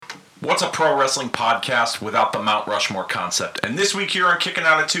What's a pro wrestling podcast without the Mount Rushmore concept? And this week here on Kicking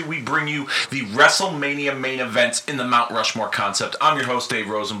Out at 2, we bring you the WrestleMania main events in the Mount Rushmore concept. I'm your host, Dave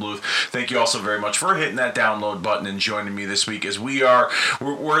Rosenbluth. Thank you also very much for hitting that download button and joining me this week as we're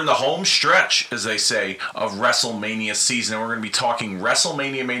in the home stretch, as they say, of WrestleMania season. And we're going to be talking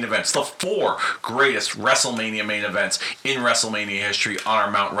WrestleMania main events, the 4 greatest WrestleMania main events in WrestleMania history on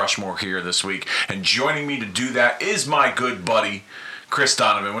our Mount Rushmore here this week. And joining me to do that is my good buddy, Chris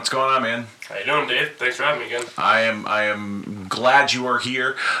Donovan. What's going on, man? How you doing, Dave? Thanks for having me again. I am glad you are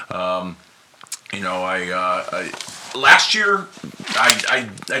here. Last year I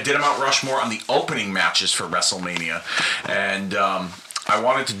did a Mount Rushmore on the opening matches for WrestleMania, and I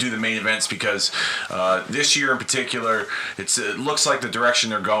wanted to do the main events because this year in particular, it looks like the direction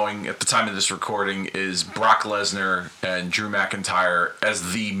they're going at the time of this recording is Brock Lesnar and Drew McIntyre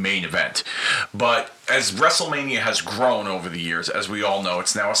as the main event. But as WrestleMania has grown over the years, as we all know,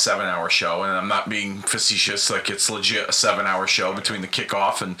 it's now a 7-hour show, and I'm not being facetious, like it's legit a 7-hour show between the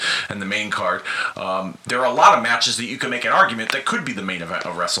kickoff and the main card. There are a lot of matches that you can make an argument that could be the main event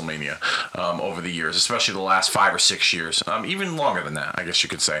of WrestleMania over the years, especially the last 5 or 6 years, even longer than that, I guess you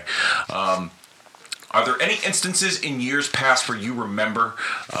could say. Are there any instances in years past where you remember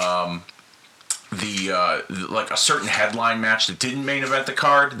like a certain headline match that didn't main event the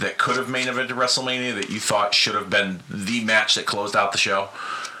card that could have main evented WrestleMania that you thought should have been the match that closed out the show?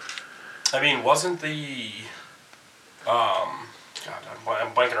 I mean, wasn't the God,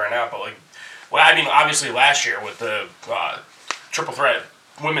 I'm blanking right now, but obviously last year with the triple threat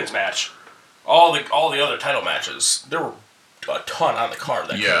women's match, all the other title matches, there were a ton on the card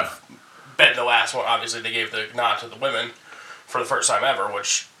that could have been the last one. Obviously, they gave the nod to the women for the first time ever,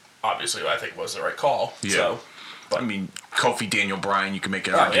 which obviously I think was the right call. Yeah. So, I mean, Kofi, Daniel Bryan, you can make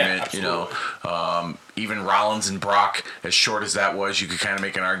an argument. Yeah, even Rollins and Brock, as short as that was, you could kind of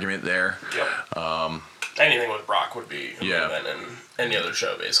make an argument there. Yep. Anything with Brock would be a main event in any other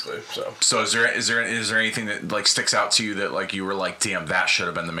show, basically. So is there anything that like sticks out to you that like you were like, damn, that should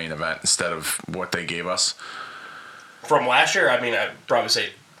have been the main event instead of what they gave us? From last year, I mean, I'd probably say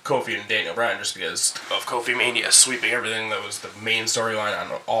Kofi and Daniel Bryan, just because of Kofi Mania sweeping everything that was the main storyline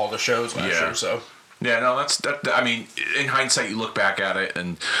on all the shows last year. So yeah, no, that. I mean, in hindsight, you look back at it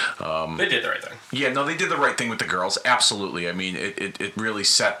and they did the right thing. Yeah, no, they did the right thing with the girls. Absolutely. I mean, it really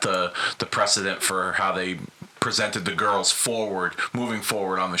set the precedent for how they presented the girls moving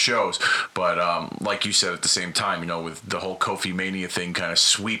forward on the shows. But like you said, at the same time, with the whole Kofi Mania thing kind of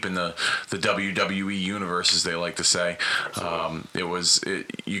sweeping the WWE universe, as they like to say,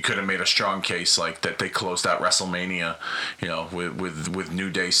 you could have made a strong case like that they closed out WrestleMania, with New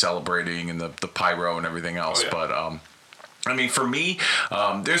Day celebrating and the pyro and everything else. But I mean, for me,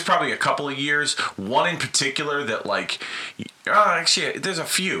 there's probably a couple of years. One in particular that, like, actually, there's a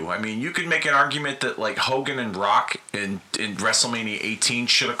few. I mean, you could make an argument that, like, Hogan and Rock in WrestleMania 18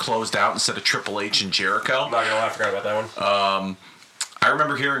 should have closed out instead of Triple H and Jericho. I'm not gonna lie, I forgot about that one. I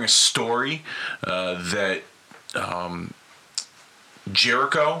remember hearing a story that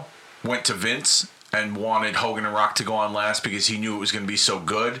Jericho went to Vince and wanted Hogan and Rock to go on last because he knew it was going to be so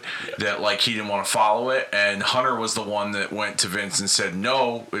good that, like, he didn't want to follow it. And Hunter was the one that went to Vince and said,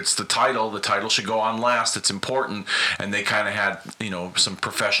 no, it's the title. The title should go on last. It's important. And they kind of had, some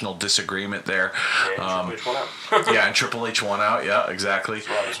professional disagreement there. Yeah, and Triple H won out. And Triple H won out. Yeah, exactly.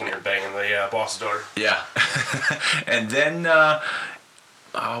 So that was when you were banging the boss's daughter. Yeah. And then,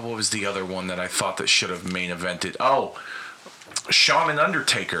 what was the other one that I thought that should have main evented? Oh, Shawn and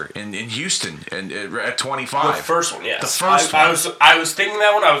Undertaker in Houston and at 25. The first one, yes. The first one. I was thinking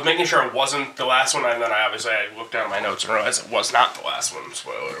that one. I was making sure it wasn't the last one, and then I looked down at my notes and realized it was not the last one.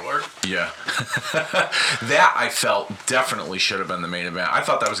 Spoiler alert. Yeah. That I felt definitely should have been the main event. I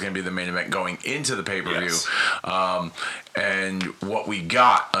thought that was going to be the main event going into the pay-per-view. Yes. And what we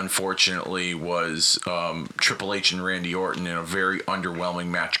got, unfortunately, was Triple H and Randy Orton in a very underwhelming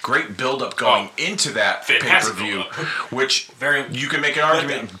match. Great build-up going into that pay-per-view, which you can make an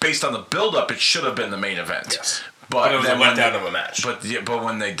argument based on the build-up, it should have been the main event. Yes. But it was then a letdown of a match. But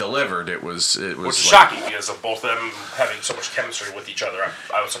when they delivered, it was which is shocking because of both them having so much chemistry with each other.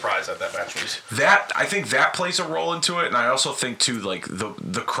 I was surprised that match was. I think that plays a role into it, and I also think too, like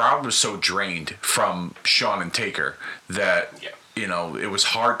the crowd was so drained from Shawn and Taker that it was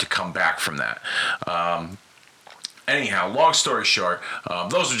hard to come back from that. Anyhow, long story short,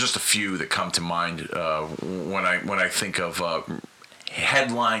 those are just a few that come to mind when I think of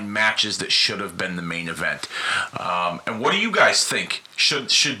headline matches that should have been the main event. And what do you guys think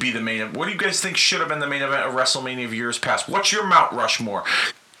should be the main event? What do you guys think should have been the main event of WrestleMania of years past? What's your Mount Rushmore?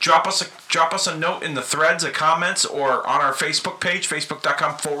 drop us a note in the threads, a comments, or on our Facebook page,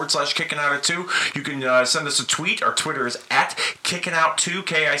 facebook.com/kickingout2. You can send us a tweet. Our Twitter is @kickingout2,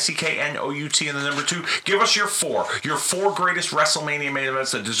 KICKNOUT and the number 2. Give us your four greatest WrestleMania main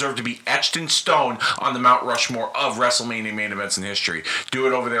events that deserve to be etched in stone on the Mount Rushmore of WrestleMania main events in history. Do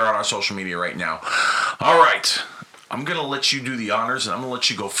it over there on our social media right now. All right. I'm going to let you do the honors, and I'm going to let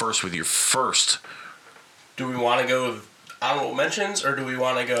you go first with your first. Do we want to go with honorable mentions, or do we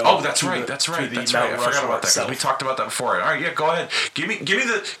want to go? Oh, that's right. That's right. I forgot about that because we talked about that before. All right, yeah, go ahead. Give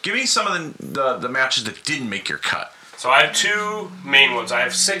me some of the matches that didn't make your cut. So I have 2 main ones. I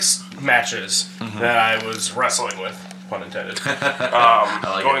have 6 matches that I was wrestling with, pun intended.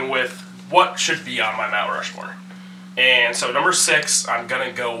 Going with what should be on my Mount Rushmore. And so number 6, I'm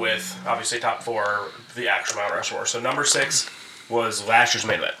gonna go with obviously top 4, the actual Mount Rushmore. So number 6 was last year's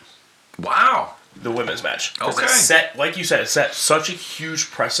main event. Wow. The women's match. Okay. It set, like you said, it set such a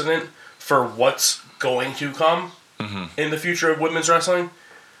huge precedent for what's going to come in the future of women's wrestling.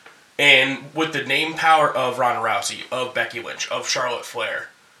 And with the name power of Ronda Rousey, of Becky Lynch, of Charlotte Flair,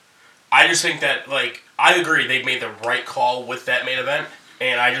 I just think that, like, I agree they made the right call with that main event.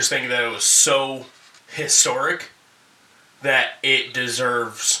 And I just think that it was so historic that it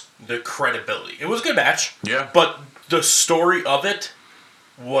deserves the credibility. It was a good match. Yeah. But the story of it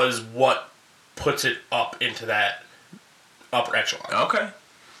was what puts it up into that upper echelon. Okay.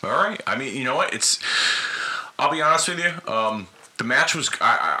 All right. I mean, you know what? I'll be honest with you. The match was...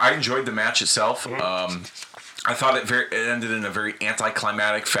 I enjoyed the match itself. I thought it ended in a very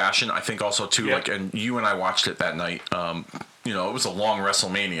anticlimactic fashion. I think also, too, and you and I watched it that night. It was a long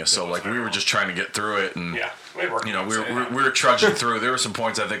WrestleMania, so we were just trying to get through it, and we were trudging through. There were some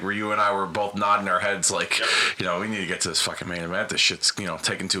points I think where you and I were both nodding our heads like, we need to get to this fucking main event. This shit's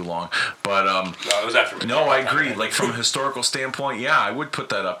taking too long. But no, it was after. No, I agree. Like from a historical standpoint, I would put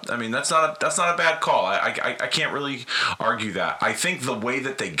that up. I mean, that's not a bad call. I can't really argue that. I think the way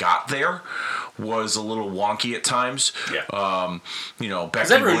that they got there was a little wonky at times. Yeah.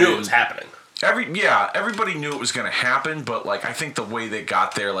 Becky everyone knew it was happening. Everybody knew it was going to happen, but I think the way they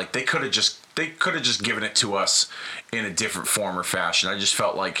got there, they could have just given it to us in a different form or fashion. I just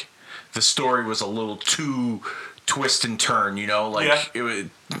felt like the story was a little too twist and turn, it would,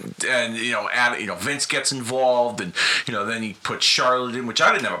 and Vince gets involved, and then he put Charlotte in, which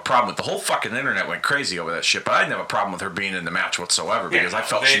I didn't have a problem with. The whole fucking internet went crazy over that shit, but I didn't have a problem with her being in the match whatsoever because I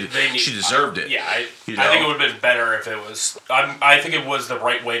felt she deserved it. I think it would have been better if it was. I think it was the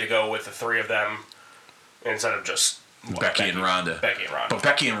right way to go with the 3 of them instead of just Becky and Ronda. But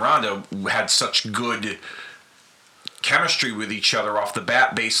Becky and Ronda had such good chemistry with each other off the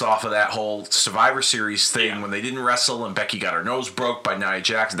bat based off of that whole Survivor Series thing when they didn't wrestle and Becky got her nose broke by Nia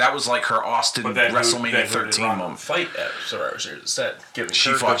Jax. That was like her Austin WrestleMania 13 moment. Fight at Survivor Series instead.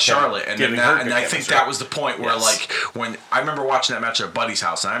 She fought Charlotte, and I think that was the point where when I remember watching that match at Buddy's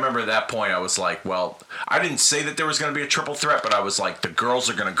house, and I remember at that point I was like, well, I didn't say that there was going to be a triple threat, but I was like, the girls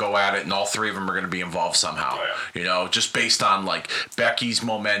are going to go at it, and all 3 of them are going to be involved somehow. Just based on Becky's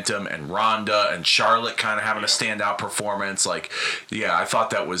momentum and Ronda and Charlotte kind of having a standout performance. I thought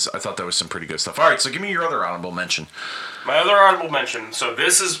that was some pretty good stuff. All right, so give me your other honorable mention. My other honorable mention. So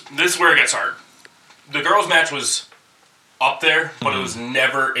this is where it gets hard. The girls' match was up there, but it was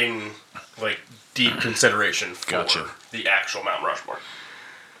never in deep consideration for the actual Mount Rushmore.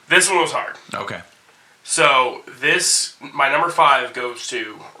 This one was hard. Okay. So my number 5 goes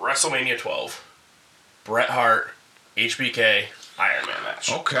to WrestleMania 12, Bret Hart, HBK, Iron Man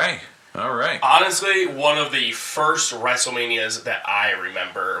match. Okay. All right. Honestly, one of the first WrestleManias that I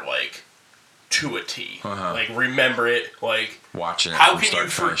remember, to a T. Remember it, watching it. How can you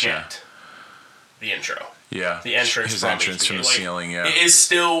forget the intro? Yeah. The entrance. His entrance from the ceiling, It is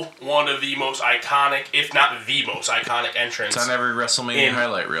still one of the most iconic, if not the most iconic entrance. It's on every WrestleMania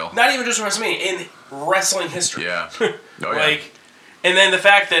highlight reel. Not even just WrestleMania, in wrestling history. Yeah. Oh, yeah. And then the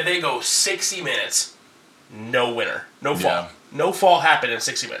fact that they go 60 minutes, no winner, no fall. Yeah. No fall happened in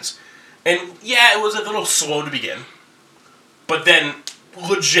 60 minutes. And it was a little slow to begin. But then,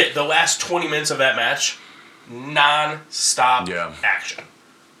 legit, the last 20 minutes of that match, non-stop action.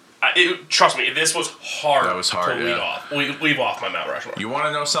 Trust me, this was hard, to leave off my Mount Rushmore. You want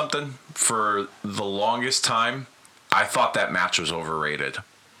to know something? For the longest time, I thought that match was overrated.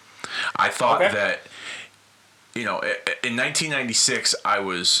 I thought that, in 1996, I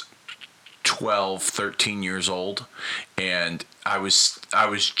was 12, 13 years old, and I was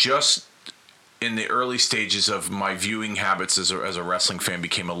just in the early stages of my viewing habits as a wrestling fan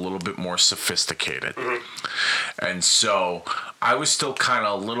became a little bit more sophisticated. And so I was still kind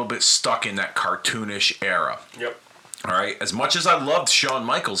of a little bit stuck in that cartoonish era. Yep. All right. As much as I loved Shawn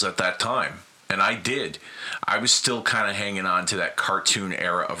Michaels at that time, and I did, I was still kind of hanging on to that cartoon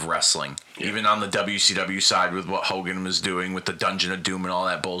era of wrestling. Yeah. Even on the WCW side with what Hogan was doing with the Dungeon of Doom and all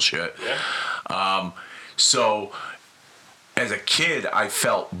that bullshit. Yeah. So, as a kid, I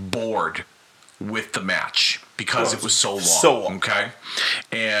felt bored with the match because it was so long. Okay?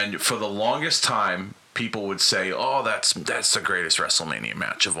 And for the longest time, people would say, "Oh, that's the greatest WrestleMania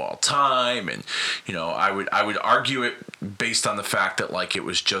match of all time," and I would argue it based on the fact that like it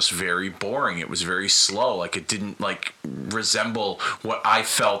was just very boring. It was very slow. Like it didn't like resemble what I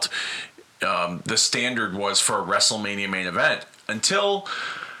felt the standard was for a WrestleMania main event until.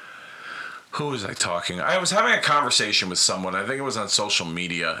 Who was I talking? I was having a conversation with someone. I think it was on social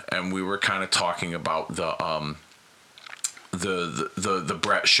media, and we were kind of talking about the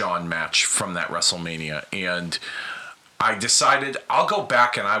Bret Shawn match from that WrestleMania, and I decided I'll go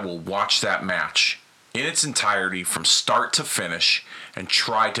back and I will watch that match in its entirety from start to finish and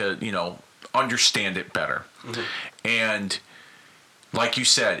try to understand it better. Mm-hmm. And like you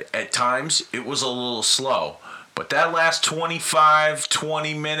said, at times it was a little slow, but that last 20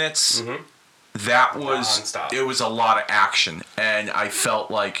 minutes. Mm-hmm. That was it was a lot of action, and I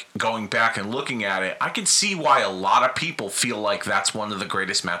felt like going back and looking at it, I can see why a lot of people feel like that's one of the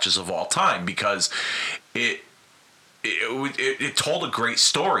greatest matches of all time because it told a great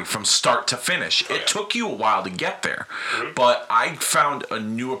story from start to finish. It took you a while to get there, but I found a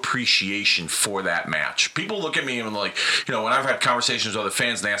new appreciation for that match. People look at me and like, when I've had conversations with other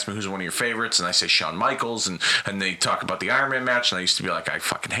fans and they ask me who's one of your favorites, and I say Shawn Michaels, and they talk about the Iron Man match, and I used to be like, I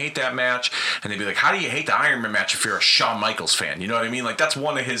fucking hate that match, and they'd be like, how do you hate the Iron Man match if you're a Shawn Michaels fan? You know what I mean? Like that's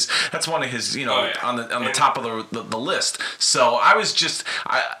one of his on the top of the list. So I was just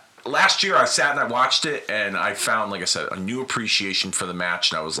last year I sat and I watched it and I found, like I said, a new appreciation for the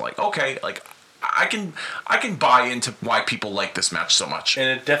match, and I was like, okay, like I can buy into why people like this match so much.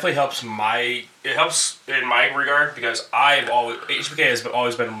 And it definitely helps in my regard because HBK has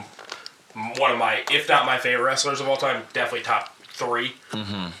always been one of my, if not my favorite wrestlers of all time, definitely top 3.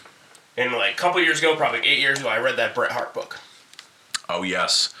 Mm-hmm. And like a couple years ago, probably 8 years ago, I read that Bret Hart book. Oh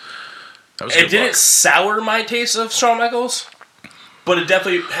yes, that was it didn't sour my taste of Shawn Michaels, but it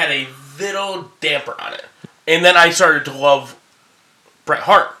definitely had a little damper on it. And then I started to love Bret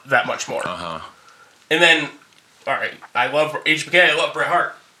Hart that much more. Uh-huh. And then, all right, I love HBK, I love Bret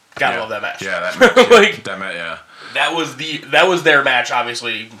Hart. Gotta love that match. Yeah, that match. That was their match,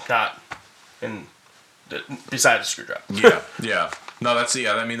 obviously, not besides the screw job. Yeah. No, that's the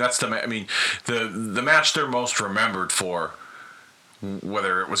match they're most remembered for,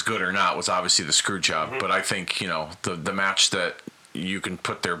 whether it was good or not, was obviously the screw job. Mm-hmm. But I think, the match that you can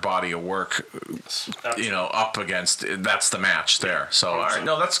put their body of work, up against. That's the match there. So, all right,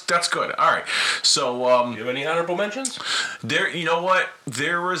 no, that's good. All right, so you have any honorable mentions? There, you know what?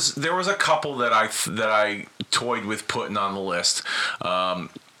 There was a couple that I toyed with putting on the list. I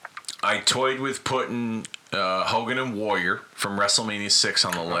toyed with putting Hogan and Warrior from WrestleMania 6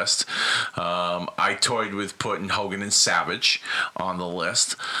 on the list. I toyed with putting Hogan and Savage on the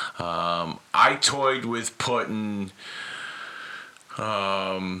list. I toyed with putting.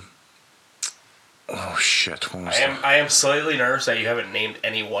 Oh shit! What was I am slightly nervous that you haven't named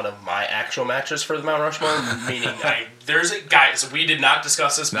any one of my actual matches for the Mount Rushmore. Meaning, guys, we did not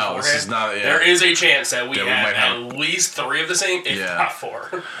discuss this beforehand. No, this is not. Yeah. There is a chance that we have at least 3 of the same, if not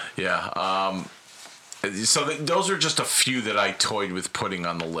 4. Yeah. So those are just a few that I toyed with putting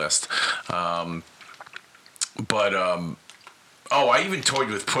on the list. I even toyed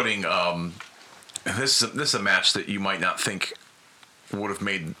with putting. This is a match that you might not think would have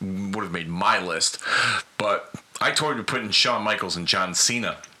made my list, but I toyed with putting Shawn Michaels and John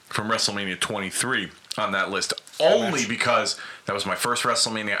Cena from WrestleMania 23 on that list only because that was my first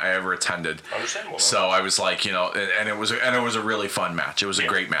WrestleMania I ever attended. Understandable. So I was like, and it was a really fun match. It was a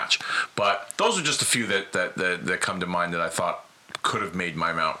great match. But those are just a few that come to mind that I thought could have made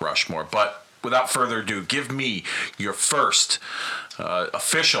my Mount Rushmore. But without further ado, give me your first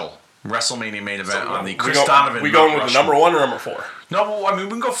official WrestleMania main event on the Chris Donovan. We going with the number 1 or number 4? No, I mean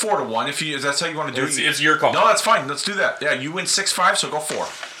we can go 4-1 if that's how you want to do it. It's your call. No, that's fine. Let's do that. Yeah, you win 6-5, so go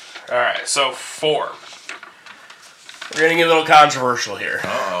 4. All right, so 4. We're gonna get a little controversial here.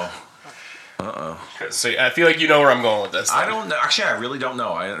 So I feel like you know where I'm going with this. I don't know. Actually, I really don't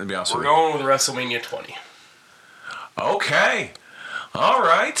know. To be honest with you. We're going with WrestleMania 20. Okay. All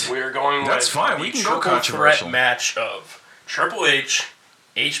right. We're going That's with fine. The We can go controversial. threat match of Triple H,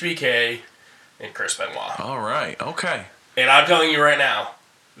 HBK, and Chris Benoit. All right. Okay. And I'm telling you right now,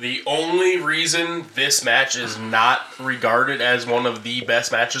 The only reason this match is not regarded as one of the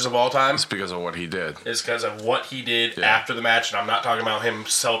best matches of all time It's because of what he did. is because of what he did after the match. And I'm not talking about him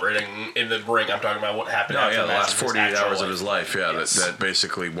celebrating in the ring. I'm talking about what happened after the match. The last 48 hours of his life, Yes. that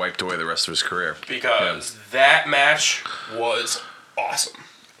basically wiped away the rest of his career. Because that match was awesome.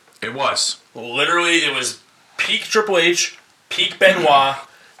 It was. Literally, it was peak Triple H, peak Benoit,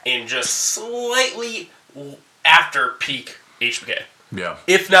 and just slightly after peak HBK. Yeah.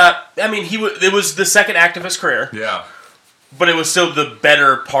 If not, I mean, it was the second act of his career, Yeah. but it was still the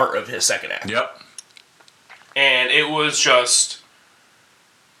better part of his second act. Yep. And it was just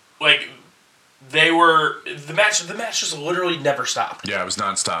like the match just literally never stopped. Yeah, it was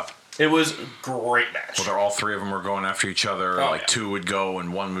nonstop. It was a great match. Whether all three of them were going after each other, two would go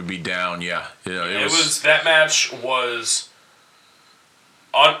and one would be down. Yeah, it was that match was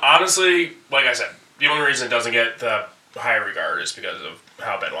honestly, like I said, the only reason it doesn't get the high regard is because of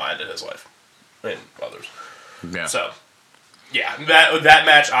how Benoit ended his life and others. Yeah. So, yeah, that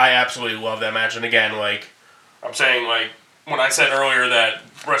match, I absolutely love that match. And again, like I'm saying, like when I said earlier that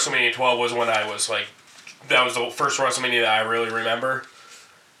WrestleMania 12 was when I was like, that was the first WrestleMania that I really remember.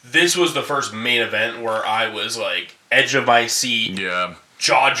 This was the first main event where I was like edge of my seat,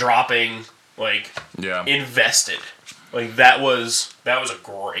 jaw dropping, like invested. Like that was a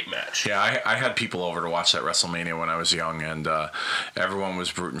great match. Yeah, I had people over to watch that WrestleMania when I was young, and everyone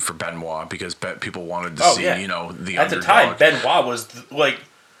was rooting for Benoit because people wanted to see, the At underdog. the time, Benoit was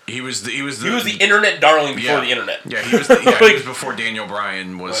he was the internet darling before the internet. Yeah, he was he was before Daniel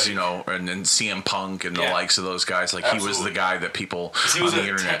Bryan was, and then CM Punk and the likes of those guys. Like Absolutely. he was the guy that people He was on the a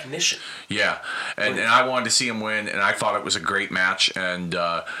internet. technician. Yeah, and I wanted to see him win, and I thought it was a great match. And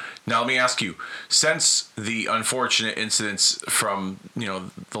now let me ask you, since the unfortunate incidents from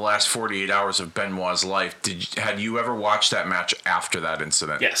the last 48 hours of Benoit's life, had you ever watched that match after that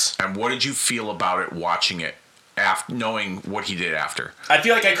incident? Yes. And what did you feel about it watching it, after knowing what he did after? I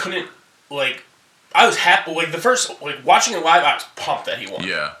feel like I couldn't I was happy the first watching it live. I was pumped that he won.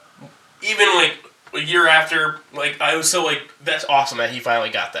 Yeah. Even a year after, I was so that's awesome that he finally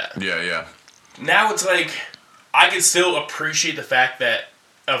got that. Yeah. Now it's I can still appreciate the fact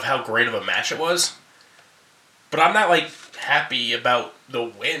of how great of a match it was, but I'm not happy about the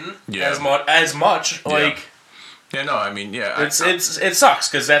win as much. Yeah, no, I mean, yeah. It sucks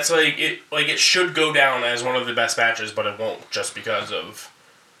because that's it should go down as one of the best matches, but it won't just because of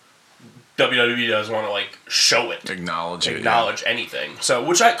WWE doesn't want to show it, acknowledge anything. So,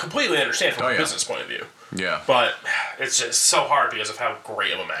 which I completely understand from a business point of view. Yeah, but it's just so hard because of how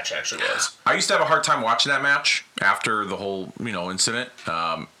great of a match it actually was. I used to have a hard time watching that match after the whole incident.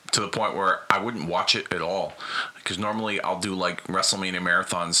 To the point where I wouldn't watch it at all. Because normally I'll do WrestleMania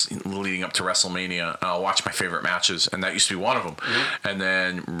marathons leading up to WrestleMania. And I'll watch my favorite matches, and that used to be one of them. Mm-hmm. And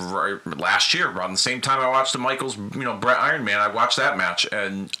then last year, around the same time I watched the Michaels, Bret Iron Man, I watched that match,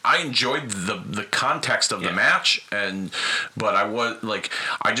 and I enjoyed the context of the match. But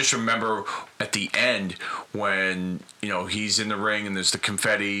I just remember at the end when he's in the ring and there's the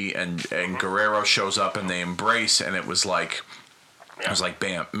confetti and Guerrero shows up and they embrace, and it was like. I was like,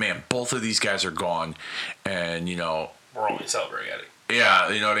 bam, man, both of these guys are gone, and we're only celebrating it.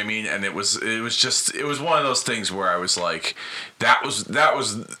 Yeah, you know what I mean. And it was one of those things where I was like, that was the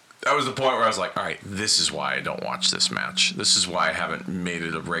point where I was like, all right, this is why I don't watch this match. This is why I haven't made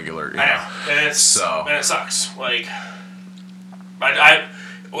it a regular. I know, and it sucks. I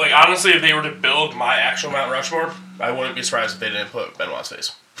honestly, if they were to build my actual Mount Rushmore, I wouldn't be surprised if they didn't put Benoit's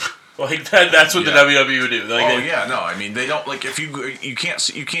face. That's what the WWE would do. I mean, they don't if you can't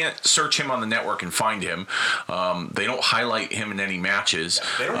search him on the network and find him. They don't highlight him in any matches.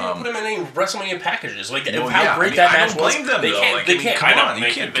 They don't even put him in any WrestleMania packages. How great that match was. I don't blame them though. They can't. Come on,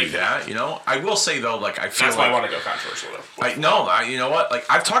 you can't do that. I will say though, I feel that's why I want to go controversial though. You know what?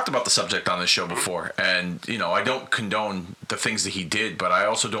 I've talked about the subject on this show before, and I don't condone the things that he did, but I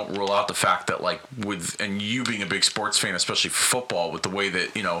also don't rule out the fact that and you being a big sports fan, especially for football, with the way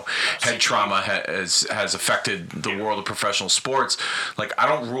that head trauma has affected the world of professional sports. I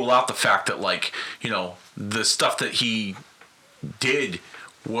don't rule out the fact that the stuff that he did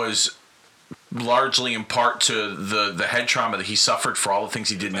was largely in part to the head trauma that he suffered for all the things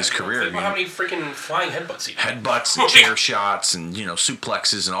he did in his career. Think about how many freaking flying headbutts he did. Headbutts and chair shots and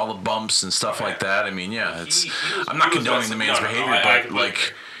suplexes and all the bumps and stuff like that. I mean, I'm not condoning the man's behavior,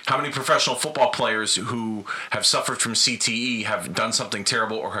 but how many professional football players who have suffered from CTE have done something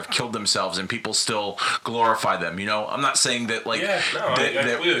terrible or have killed themselves, and people still glorify them? You know, I'm not saying that like I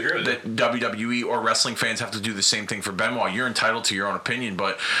completely agree with that WWE or wrestling fans have to do the same thing for Benoit. You're entitled to your own opinion,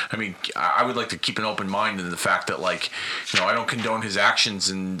 but I mean, I would like to keep an open mind in the fact that, like, you know, I don't condone his actions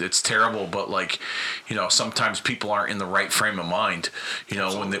and it's terrible, but like, you know, sometimes people aren't in the right frame of mind, you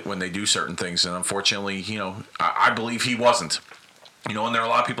know, when they do certain things, and unfortunately, you know, I believe he wasn't, you know, and there are a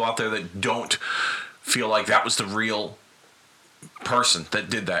lot of people out there that don't feel like that was the real person that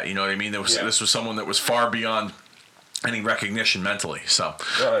did that. You know what I mean? This was someone that was far beyond any recognition mentally. So,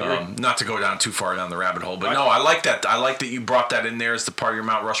 not to go down too far down the rabbit hole, but no, I like that. I like that you brought that in there as the part of your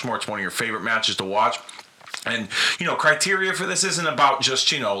Mount Rushmore. It's one of your favorite matches to watch. And, you know, criteria for this isn't about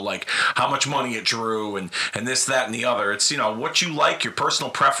just, you know, like how much money it drew and this, that, and the other. It's, you know, what you like, your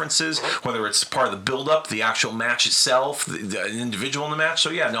personal preferences, whether it's part of the build-up, the actual match itself, the individual in the match. So,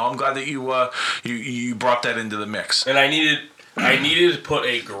 yeah, no, I'm glad that you brought that into the mix. And I needed to put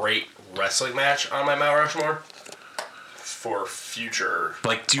a great wrestling match on my Mount Rushmore for future.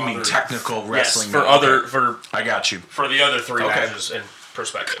 Like, do you mean technical wrestling? Yes, I got you. For the other three matches in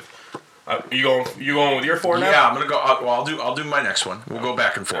perspective. You going with your four now? Yeah, I'm gonna go. I'll do my next one. We'll go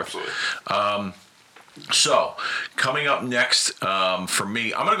back and forth. Absolutely. So coming up next for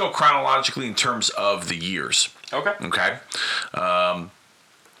me, I'm gonna go chronologically in terms of the years. Okay. Okay.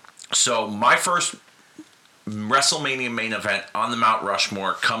 So my first WrestleMania main event on the Mount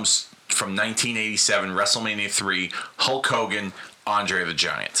Rushmore comes from 1987, WrestleMania 3, Hulk Hogan, Andre the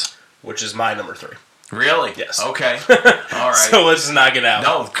Giant. Which is my number 3. Really? Yes. Okay. All right. So let's just knock it out.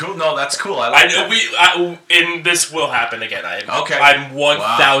 No, cool. No, that's cool. I like that. And this will happen again. Okay. I'm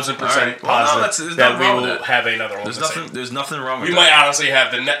 1,000% right. positive that we will have another one. There's nothing wrong with that. We might honestly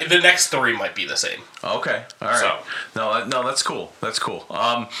have the next 3 might be the same. Okay. All right. So. No, that's cool. That's cool.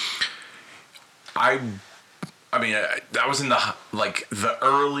 I mean, I was in the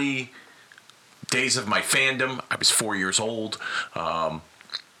early days of my fandom. I was 4 years old.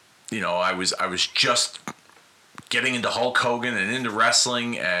 You know, I was just getting into Hulk Hogan and into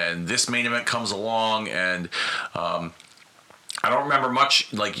wrestling, and this main event comes along, and I don't remember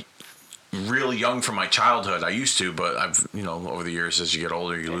much, like, really young from my childhood. I used to, but I've, you know, over the years, as you get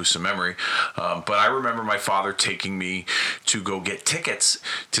older, you lose some memory. But I remember my father taking me to go get tickets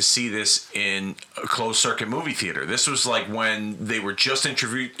to see this in a closed circuit movie theater. This was like when they were just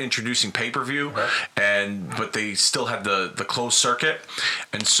introducing pay-per-view, but they still had the closed circuit.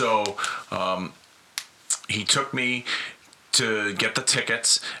 And so he took me to get the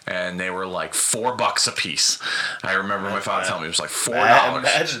tickets, and they were like $4 a piece. I remember my father telling me it was like $4.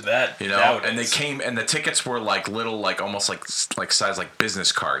 Imagine that. You know, and they came, and the tickets were like little, like almost like size like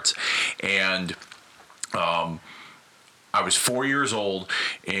business cards, and I was 4 years old,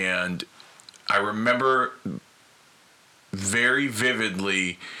 and I remember very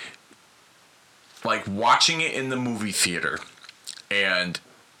vividly like watching it in the movie theater, and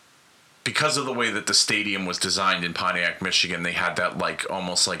because of the way that the stadium was designed in Pontiac, Michigan, they had that like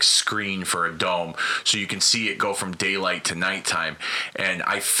almost like screen for a dome, so you can see it go from daylight to nighttime. And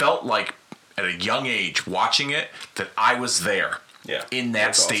I felt like at a young age watching it that I was there in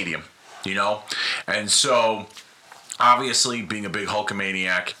that stadium, you know? And so obviously being a big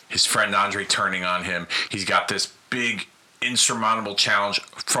Hulkamaniac, his friend Andre turning on him, he's got this big insurmountable challenge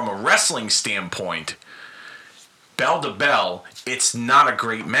from a wrestling standpoint. Bell to bell, it's not a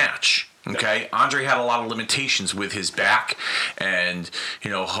great match. Okay, Andre had a lot of limitations with his back, and you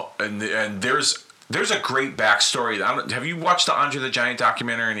know, and there's a great backstory. Have you watched the Andre the Giant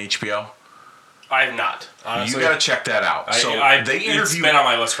documentary on HBO? I have not. Honestly, you got to check that out. It's been on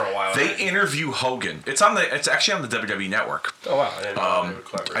my list for a while. They interview Hogan. It's actually on the WWE Network. Oh wow! I didn't know they were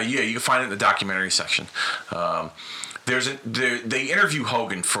clever. Yeah, you can find it in the documentary section. They interview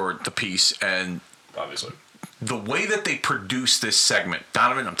Hogan for the piece, and obviously. The way that they produce this segment,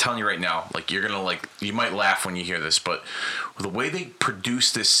 Donovan, I'm telling you right now, like you're gonna you might laugh when you hear this, but the way they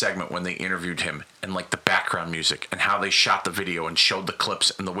produced this segment when they interviewed him, and like the background music and how they shot the video and showed the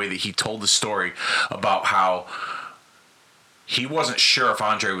clips, and the way that he told the story about how he wasn't sure if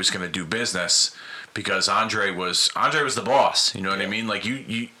Andre was gonna do business because Andre was the boss. You know what I mean? Like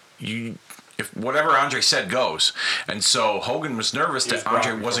you. If whatever Andre said goes. And so Hogan was nervous that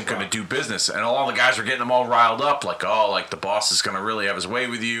Andre wasn't going to do business. And all the guys were getting him all riled up, like, oh, like the boss is going to really have his way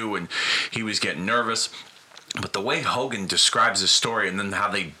with you. And he was getting nervous. But the way Hogan describes his story, and then how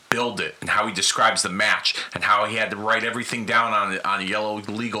they build it, and how he describes the match, and how he had to write everything down on a yellow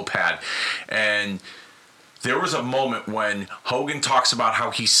legal pad. And there was a moment when Hogan talks about how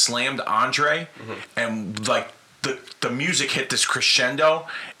he slammed Andre, and like the music hit this crescendo,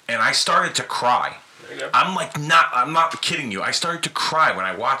 and I started to cry. There you go. I'm not kidding you. I started to cry when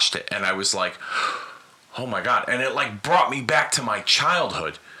I watched it, and I was like, oh my God. And it like brought me back to my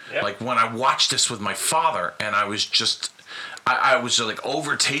childhood. Yep. Like when I watched this with my father, and I was just, I was like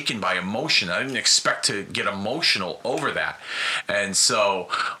overtaken by emotion. I didn't expect to get emotional over that. And so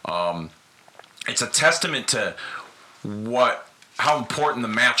it's a testament to how important the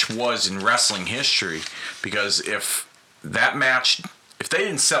match was in wrestling history, because if they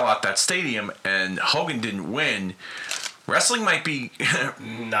didn't sell out that stadium and Hogan didn't win, wrestling might be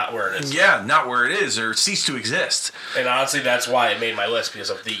not where it is. Yeah, not where it is, or cease to exist. And honestly, that's why it made my list, because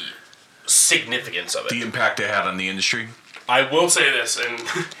of the significance of it. The impact it had on the industry. I will say this, and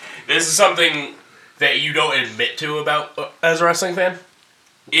this is something that you don't admit to about as a wrestling fan.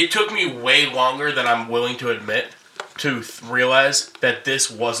 It took me way longer than I'm willing to admit to realize that this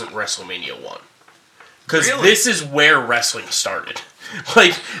wasn't WrestleMania 1. Because this is where wrestling started.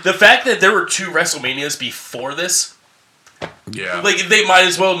 Like, the fact that there were 2 WrestleManias before this, like, they might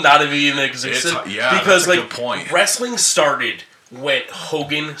as well not have even existed. Because, that's a good point. Wrestling started when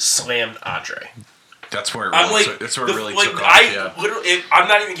Hogan slammed Andre. That's where it really, took off. Literally, I'm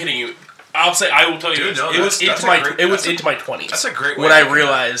not even kidding you. I will tell you, it was into my 20s. That's a great way when I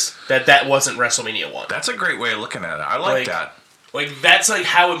realized that wasn't WrestleMania 1. That's a great way of looking at it. I like that. Like, that's like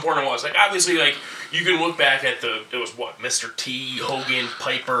how important it was. Like, obviously, like, you can look back at it was what, Mr. T, Hogan,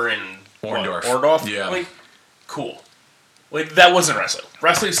 Piper, and Orndorff. Yeah. Like, cool. Like, that wasn't wrestling.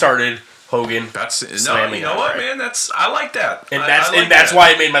 Wrestling started Hogan. You know what, man? I like that. And that's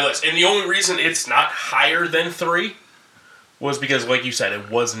why it made my list. And the only reason it's not higher than 3 was because, like you said,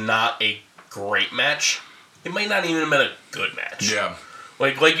 it was not a great match. It might not even have been a good match. Yeah.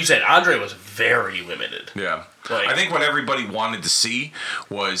 Like you said, Andre was very limited. Yeah. I think what everybody wanted to see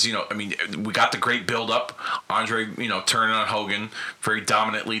was, we got the great build-up. Andre, turning on Hogan, very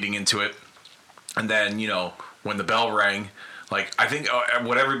dominant leading into it. And then, when the bell rang, like, I think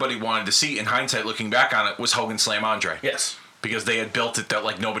what everybody wanted to see, in hindsight, looking back on it, was Hogan slam Andre. Yes. Because they had built it that,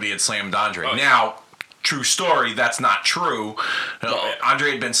 like, nobody had slammed Andre. Oh, now, true story, that's not true.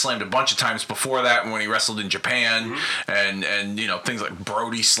 Andre had been slammed a bunch of times before that when he wrestled in Japan, and things like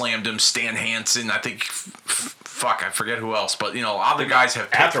Brody slammed him, Stan Hansen, I think, I forget who else, but other guys have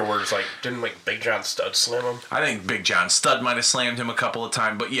afterwards. Like, didn't Big John Studd slam him? I think Big John Studd might have slammed him a couple of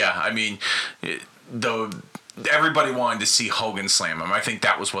times, but yeah, I mean, everybody wanted to see Hogan slam him. I think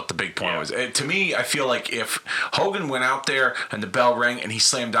that was what the big point was. To me, I feel like if Hogan went out there and the bell rang and he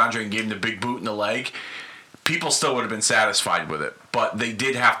slammed Andre and gave him the big boot in the leg, people still would have been satisfied with it. But they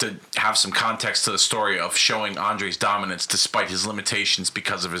did have to have some context to the story of showing Andre's dominance despite his limitations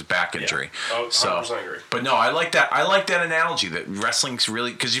because of his back injury. Yeah. 100% agree. But no, I like that. I like that analogy that wrestling's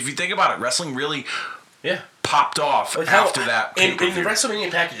really, because if you think about it, wrestling really popped off after that. In the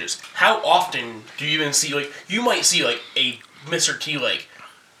WrestleMania packages, how often do you even see, like, you might see, like, a Mr. T, like,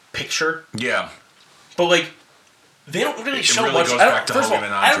 picture? Yeah. But, like, they don't really show really much. Goes back to Hogan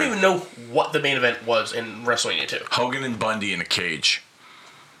and Andre. I don't even know what the main event was in WrestleMania 2. Hogan and Bundy in a cage.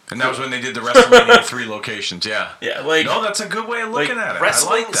 And that was when they did the WrestleMania 3 locations, yeah. Yeah, like... No, that's a good way of looking at it.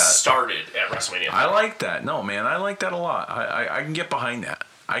 Wrestling I like that. Started at WrestleMania 3. I like that. No, man, I like that a lot. I can get behind that.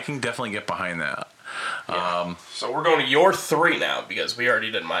 I can definitely get behind that. Yeah. So we're going to your 3 now, because we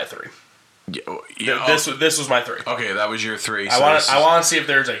already did my 3. Yeah, this was my 3. Okay, that was your 3. I want to see if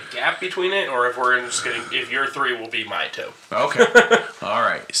there's a gap between it, or if we're just getting, if your 3 will be my 2. Okay. All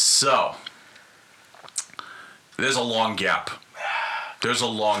right. So there's a long gap. There's a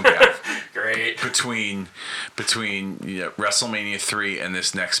long gap. Great. Between WrestleMania 3 and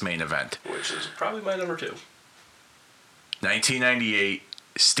this next main event, which is probably my number 2. 1998.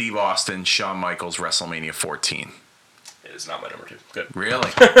 Steve Austin, Shawn Michaels, WrestleMania 14. It is not my number 2. Good. Really?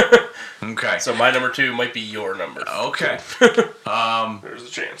 Okay. So my number 2 might be your number. Okay. There's a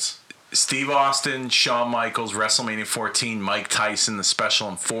chance. Steve Austin, Shawn Michaels, WrestleMania 14, Mike Tyson, the Special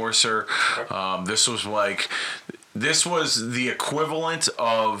Enforcer. Okay. This was the equivalent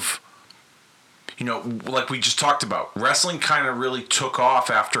of, like we just talked about. Wrestling kind of really took off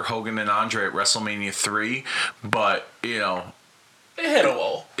after Hogan and Andre at WrestleMania 3, but, it hit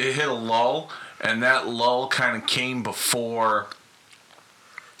a lull. And that lull kind of came before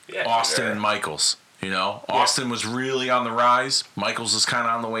Austin and Michaels. Austin was really on the rise. Michaels was kind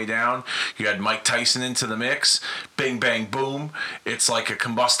of on the way down. You had Mike Tyson into the mix. Bing, bang, boom. It's like a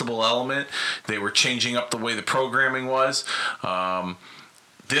combustible element. They were changing up the way the programming was.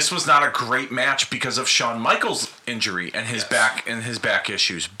 This was not a great match because of Shawn Michaels' injury and his back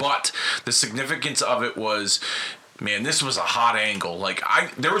issues. But the significance of it was man, this was a hot angle. Like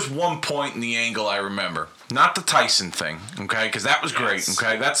there was one point in the angle I remember, not the Tyson thing, okay, because that was great.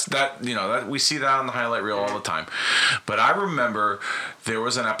 Okay, that we see that on the highlight reel all the time. But I remember there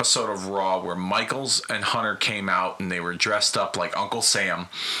was an episode of Raw where Michaels and Hunter came out and they were dressed up like Uncle Sam,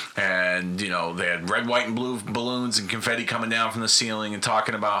 and they had red, white, and blue balloons and confetti coming down from the ceiling and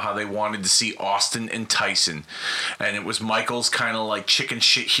talking about how they wanted to see Austin and Tyson, and it was Michaels' kind of like chicken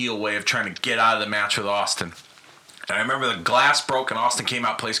shit heel way of trying to get out of the match with Austin. And I remember the glass broke and Austin came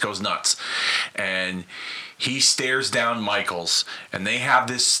out, place goes nuts. And he stares down Michaels, and they have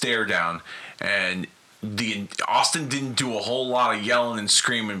this stare down. And Austin didn't do a whole lot of yelling and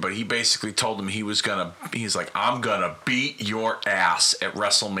screaming, but he basically told him he's like, I'm going to beat your ass at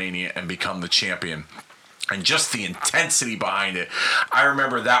WrestleMania and become the champion. And just the intensity behind it. I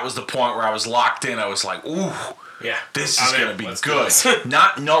remember that was the point where I was locked in. I was like, ooh. Yeah, this is going to be good.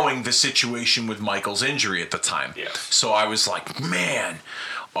 Not knowing the situation with Michael's injury at the time. Yeah. So I was like, man,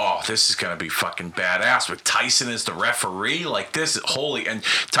 this is going to be fucking badass. With Tyson as the referee, like this, holy. And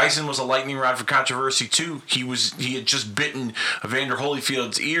Tyson was a lightning rod for controversy too. He had just bitten Evander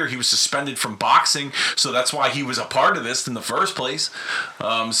Holyfield's ear. He was suspended from boxing, so that's why he was a part of this in the first place.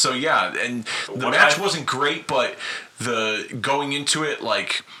 So yeah, and the match wasn't great, but the going into it,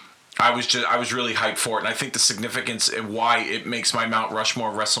 like, I was really hyped for it, and I think the significance and why it makes my Mount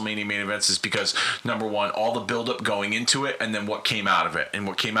Rushmore of WrestleMania main events is because, number one, all the build-up going into it, and then what came out of it. And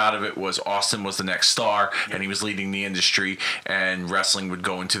what came out of it was Austin was the next star, and he was leading the industry, and wrestling would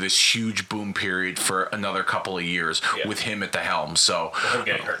go into this huge boom period for another couple of years with him at the helm. So him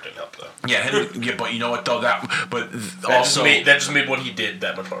getting hurt didn't help, though. Yeah, but you know what, though? That just made what he did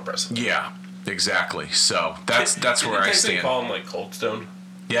that much more impressive. Yeah, exactly. So that's where I stand. Did call him, like, Cold Stone?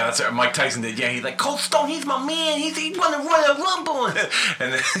 Yeah, that's what Mike Tyson did. Yeah, he's like, Cold Stone, he's my man. He won the Royal Rumble.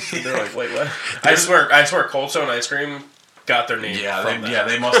 And then they're like, wait, what? I swear, Cold Stone Ice Cream got their name. Yeah,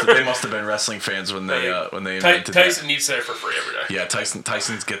 they must have been wrestling fans when they invented Tyson needs that for free every day. Yeah, Tyson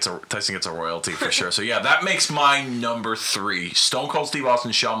gets a royalty for sure. So yeah, that makes my number 3. Stone Cold Steve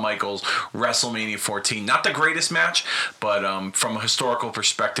Austin, Shawn Michaels, WrestleMania 14. Not the greatest match, but from a historical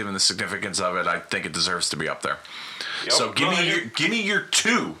perspective and the significance of it, I think it deserves to be up there. Yep. So give me your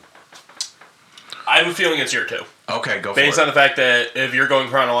 2. I have a feeling it's your 2. Okay, go for it. Based on the fact that if you're going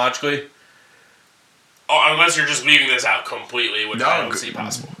chronologically, unless you're just leaving this out completely, which I don't see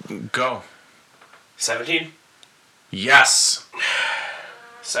possible. Go. 17? Yes.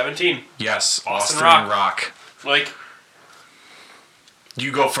 17. Yes. Austin Rock. Like,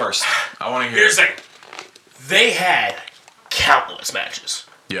 you go first. I want to hear. Here's the thing. They had countless matches.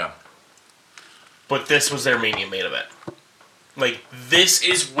 Yeah. But this was their Mania main event. Like, this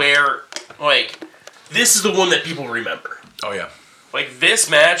is where, this is the one that people remember. Oh, yeah. Like, this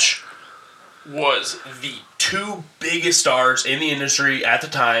match was the 2 biggest stars in the industry at the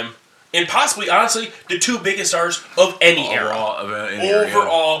time, and possibly, honestly, the 2 biggest stars of any era.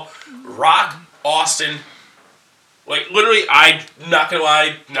 Overall, Rock, Austin, like, literally, I'm not gonna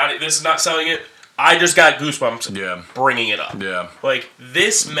lie, this is not selling it, I just got goosebumps bringing it up. Yeah. Like,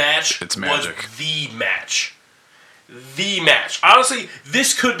 this match was the match. The match. Honestly,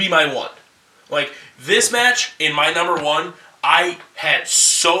 this could be my 1. Like, this match, in my number 1, I had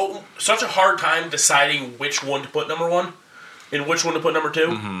such a hard time deciding which one to put number 1 and which one to put number 2.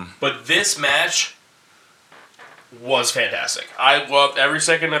 Mm-hmm. But this match was fantastic. I loved every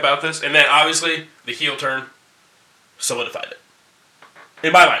second about this. And then, obviously, the heel turn solidified it.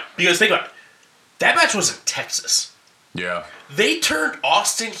 In my mind. Because think about it. That match was in Texas. Yeah. They turned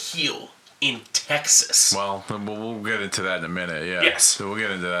Austin heel in Texas. Well, we'll get into that in a minute, yeah. Yes. So we'll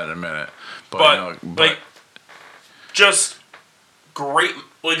get into that in a minute. But just great,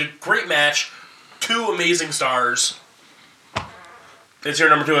 like a great match. 2 amazing stars. It's your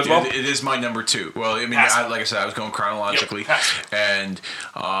number 2 as well? It is my number 2. Well, I mean, like I said, I was going chronologically. Yep. And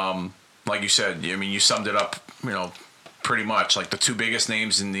like you said, I mean, you summed it up, pretty much. Like, the 2 biggest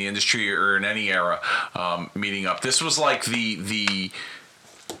names in the industry or in any era meeting up. This was like the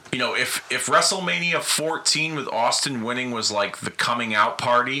if WrestleMania 14 with Austin winning was like the coming out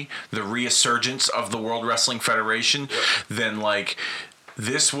party, the resurgence of the World Wrestling Federation, then like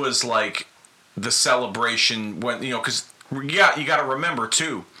this was like the celebration when, because you got to remember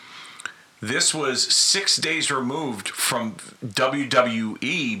too, this was 6 days removed from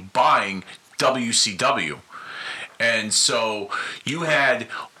WWE buying WCW. And so you had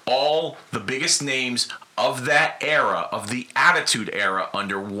all the biggest names of that era, of the Attitude Era,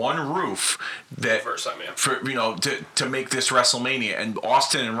 under one roof. That first time, yeah. For to make this WrestleMania, and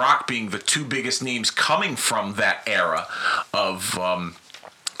Austin and Rock being the 2 biggest names coming from that era of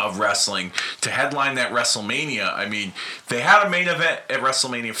of wrestling to headline that WrestleMania. I mean, they had a main event at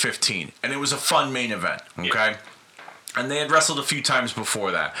WrestleMania 15, and it was a fun main event, okay? Yeah. And they had wrestled a few times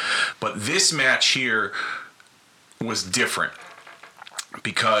before that. But this match here was different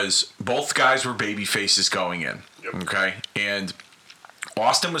because both guys were baby faces going in, okay? And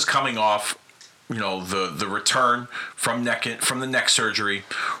Austin was coming off, the return from the neck surgery.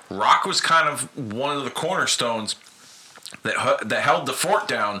 Rock was kind of one of the cornerstones that held the fort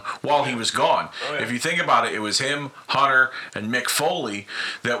down while he was gone. Oh, yeah. If you think about it, it was him, Hunter, and Mick Foley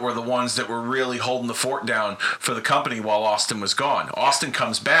that were the ones that were really holding the fort down for the company while Austin was gone. Austin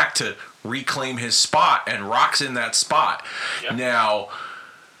comes back to reclaim his spot, and Rock's in that spot. Yeah. Now,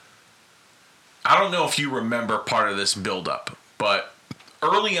 I don't know if you remember part of this build-up, but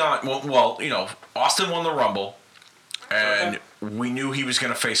early on, Austin won the Rumble, and we knew he was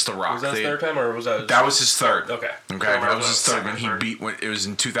going to face The Rock. Was that his third time, or was that? That was his third. Okay, that was his third when he beat. It was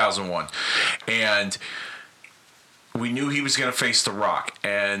in 2001, and we knew he was going to face The Rock,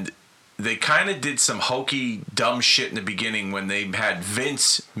 and they kind of did some hokey, dumb shit in the beginning when they had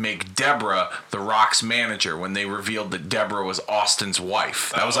Vince make Deborah The Rock's manager when they revealed that Deborah was Austin's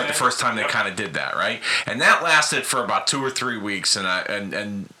wife. That was like the first time they kind of did that, right? And that lasted for about 2 or 3 weeks, and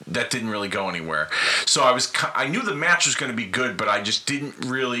that didn't really go anywhere. So I knew the match was going to be good, but I just didn't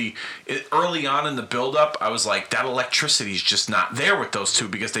really. Early on in the build-up, I was like, that electricity is just not there with those two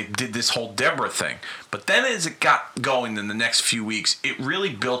because they did this whole Deborah thing. But then as it got going in the next few weeks, it really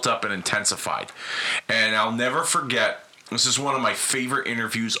built up and intensified. And I'll never forget, this is one of my favorite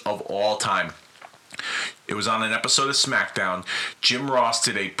interviews of all time. It was on an episode of SmackDown. Jim Ross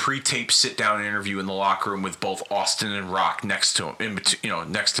did a pre-tape sit-down interview in the locker room with both Austin and Rock next to him,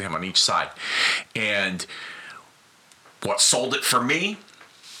 next to him on each side. And what sold it for me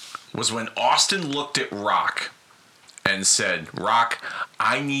was when Austin looked at Rock and said, "Rock,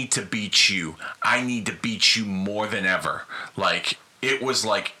 I need to beat you. I need to beat you more than ever." Like, it was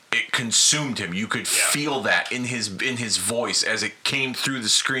like it consumed him. You could feel that in his voice as it came through the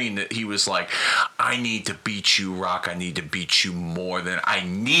screen that he was like, "I need to beat you, Rock. I need to beat you more than I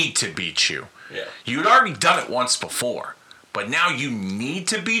need to beat you." Yeah. You'd already done it once before, but now you need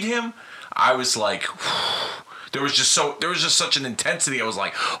to beat him. I was like, whew. There was just such an intensity. I was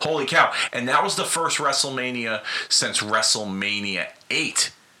like, holy cow. And that was the first WrestleMania since WrestleMania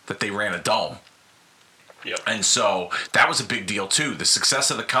 8 that they ran a dome. Yep. And so that was a big deal too. The success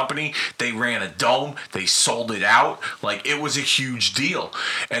of the company, they ran a dome, they sold it out. Like, it was a huge deal.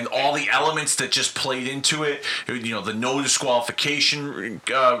 And all the elements that just played into it, the no disqualification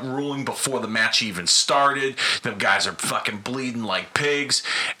ruling before the match even started. The guys are fucking bleeding like pigs.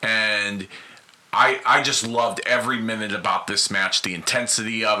 And I just loved every minute about this match, the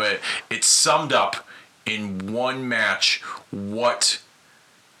intensity of it. It summed up in one match what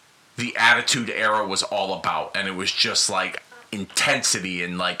the Attitude Era was all about, and it was just like intensity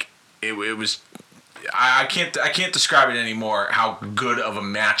and like it was. I can't describe it anymore how good of a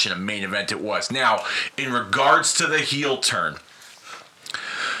match and a main event it was. Now, in regards to the heel turn,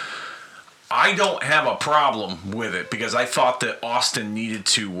 I don't have a problem with it because I thought that Austin needed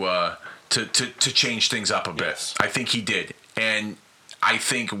to change things up a bit. Yes. I think he did. And I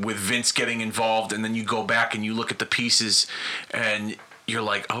think with Vince getting involved, and then you go back and you look at the pieces and you're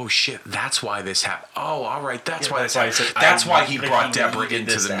like, oh shit, that's why this happened. Oh, all right, that's why this happened. That's why he brought Deborah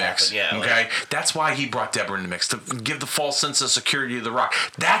into the mix. Yeah, okay? That's why he brought Deborah in the mix, to give the false sense of security to The Rock.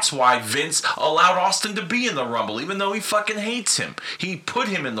 That's why Vince allowed Austin to be in the Rumble, even though he fucking hates him. He put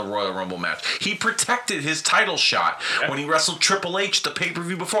him in the Royal Rumble match. He protected his title shot when he wrestled Triple H the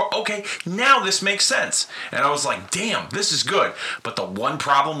pay-per-view before. Okay, now this makes sense. And I was like, damn, this is good. But the one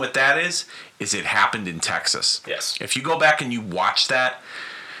problem with that is it happened in Texas. Yes. If you go back and you watch that,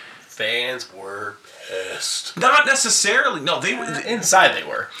 fans were pissed. Not necessarily. No, they inside they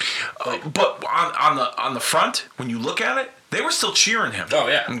were. But on the front, when you look at it, they were still cheering him. Oh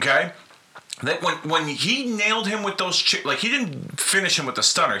yeah. Okay. That when he nailed him with those like, he didn't finish him with the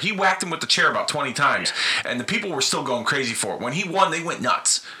stunner. He whacked him with the chair about 20 times, and the people were still going crazy for it. When he won, they went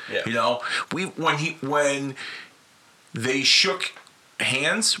nuts. Yeah. When they shook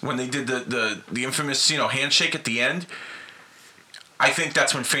hands, when they did the infamous handshake at the end, I think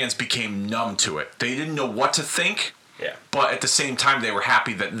that's when fans became numb to it. They didn't know what to think. Yeah. But at the same time, they were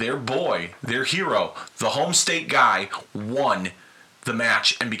happy that their boy, their hero, the home state guy, won the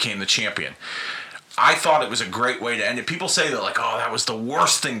match and became the champion. I thought it was a great way to end it. People say that, like, oh, that was the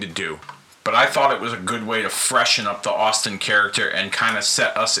worst thing to do. But I thought it was a good way to freshen up the Austin character and kind of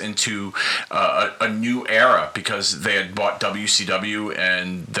set us into a new era because they had bought WCW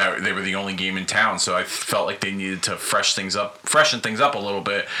and they were the only game in town. So I felt like they needed to freshen things up a little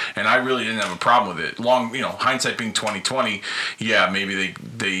bit. And I really didn't have a problem with it. Hindsight being 2020, yeah, maybe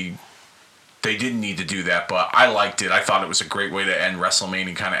they didn't need to do that, but I liked it. I thought it was a great way to end WrestleMania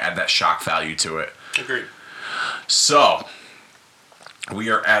and kind of add that shock value to it. Agreed. So we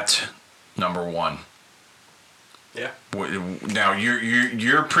are at number 1. Yeah. Now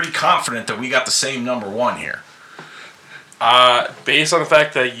you're pretty confident that we got the same number 1 here. Based on the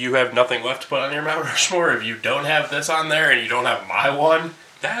fact that you have nothing left to put on your Mount Rushmore, if you don't have this on there and you don't have my one,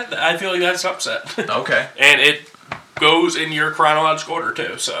 that I feel like that's an upset. Okay. And it goes in your chronological order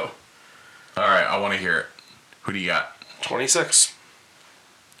too. So. All right, I want to hear it. Who do you got? 26.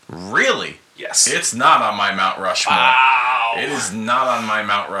 Really? Yes. It's not on my Mount Rushmore. Wow. It is not on my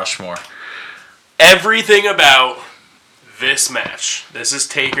Mount Rushmore. Everything about this match. This is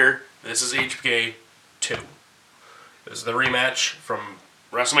Taker. This is HBK 2. This is the rematch from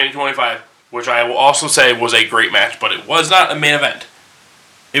WrestleMania 25, which I will also say was a great match, but it was not a main event.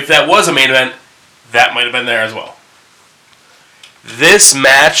 If that was a main event, that might have been there as well. This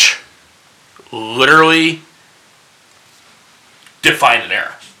match literally defined an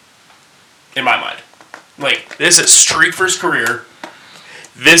era, in my mind. Like, this is Streak for his career.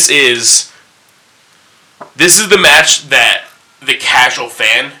 This is the match that the casual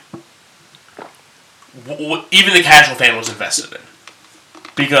fan, even the casual fan, was invested in.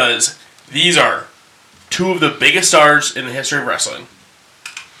 Because these are two of the biggest stars in the history of wrestling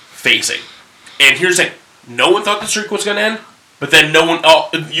facing. And here's the thing. No one thought the streak was going to end, but then no one...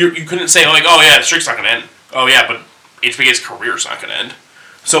 you couldn't say, like, oh, yeah, the streak's not going to end. Oh, yeah, but HBK's career's not going to end.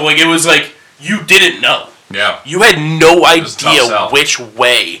 So, like, it was like, you didn't know. Yeah. You had no idea which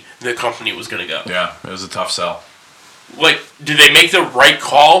way the company was going to go. Yeah, it was a tough sell. Like, did they make the right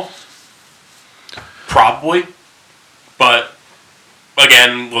call? Probably. But,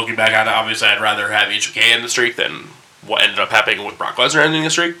 again, looking back on it, obviously I'd rather have HBK end the streak than what ended up happening with Brock Lesnar ending the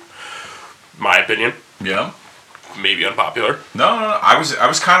streak. My opinion. Yeah. Maybe unpopular. No. I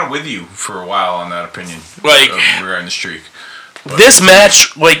was kind of with you for a while on that opinion. Like, regarding the streak. But this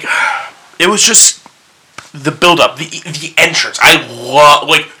match, like, it was just the build-up, the entrance. I love,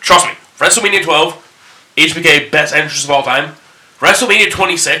 like, trust me, WrestleMania 12, HBK, best entrance of all time. WrestleMania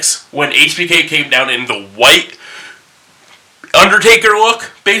 26, when HBK came down in the white Undertaker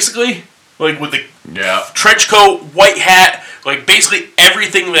look, basically, like, with the trench coat, white hat, like, basically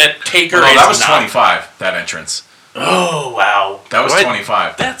everything that Taker is. That was 25, that entrance. Oh, wow. That was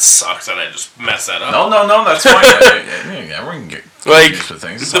 25. That sucks that I just messed that up. No, that's fine. Everyone can get confused with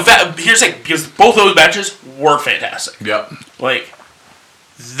things. Here's the thing, because both those matches were fantastic. Yep. Like,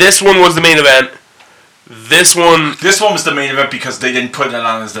 this one was the main event. This one was the main event because they didn't put it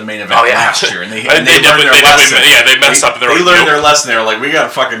on as the main event last year, and they learned their lesson. They messed up. They learned their lesson. They were like, we gotta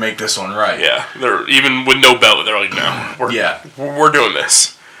fucking make this one right. Yeah, they're even with no belt. They're like, no, we're doing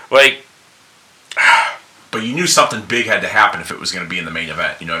this. Like, but you knew something big had to happen if it was going to be in the main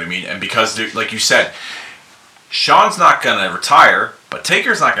event. You know what I mean? And because, like you said, Shawn's not going to retire, but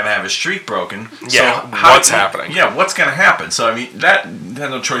Taker's not going to have his streak broken. Yeah, so what's happening? Yeah, what's going to happen? So, I mean, that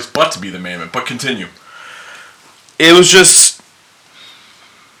had no choice but to be the main event. But continue. It was just,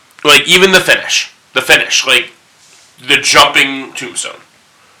 like, even the finish, like, the jumping tombstone.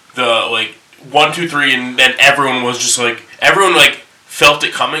 The, like, 1, 2, 3, and then everyone was just, like, felt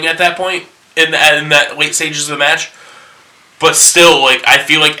it coming at that point. In that late stages of the match, but still, like, I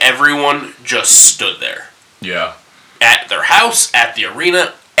feel like everyone just stood there. Yeah. At their house, at the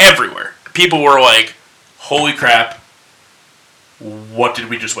arena, everywhere. People were like, "Holy crap! What did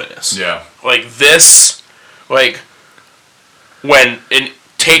we just witness?" Yeah. Like this, like when in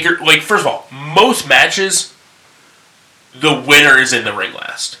Taker, like first of all, most matches, the winner is in the ring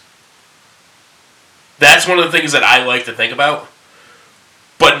last. That's one of the things that I like to think about.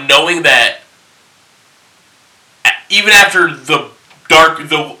 But knowing that even after the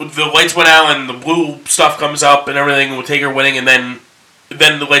lights went out and the blue stuff comes up and everything with Taker winning, and then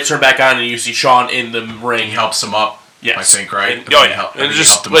the lights turn back on and you see Shawn in the ring. He helps him up. Yes. I think, right? And it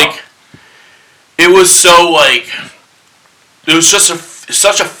just like it was so like it was just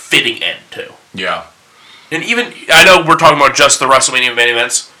such a fitting end too. Yeah. And even I know we're talking about just the WrestleMania main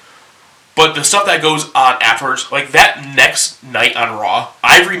events. But the stuff that goes on afterwards, like that next night on Raw,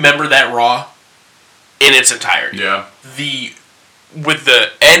 I remember that Raw in its entirety. Yeah. With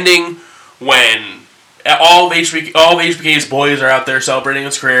the ending when all of HBK's boys are out there celebrating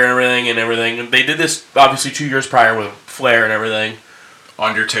his career and everything. And they did this obviously 2 years prior with Flair and everything.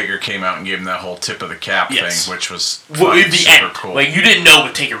 Undertaker came out and gave him that whole tip of the cap thing, which was the super end. cool. Like, you didn't know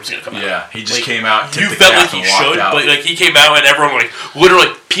what Taker was going to come out. Yeah, he just came out, tipped you the felt cap like he and walked should, out. but like he came out and everyone like literally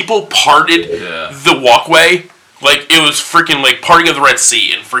people parted the walkway like it was freaking like parting of the Red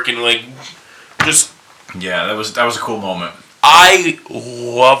Sea and freaking like just. Yeah, that was a cool moment. I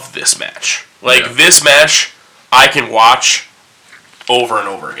love this match. Like this match, I can watch over and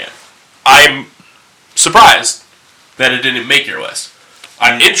over again. I'm surprised that it didn't make your list.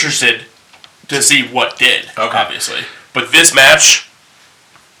 I'm interested to see what did, obviously. But this match...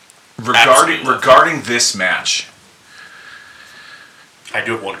 Regarding this match... I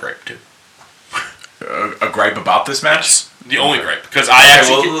do have one gripe, too. A gripe about this match? Yes, the only gripe. Because I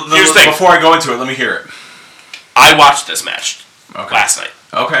actually... here's the thing. Before I go into it, let me hear it. I watched this match last night.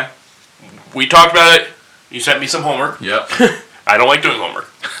 Okay. We talked about it. You sent me some homework. Yep. I don't like doing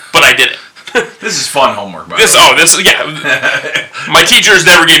homework. But I did it. This is fun homework, by my teachers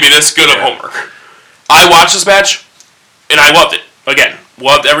never gave me this good of homework. I watched this match, and I loved it. Again,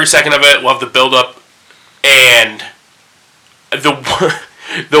 loved every second of it, loved the build-up, and the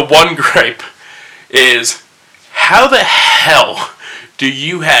one gripe is, how the hell do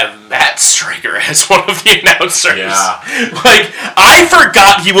you have Matt Striker as one of the announcers? Yeah. Like, I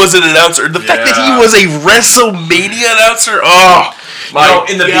forgot he was an announcer. The fact that he was a WrestleMania announcer,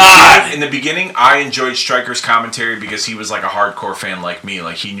 in the beginning, I enjoyed Striker's commentary because he was like a hardcore fan like me.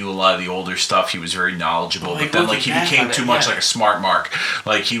 Like he knew a lot of the older stuff. He was very knowledgeable. But then, like he became too much like a smart mark.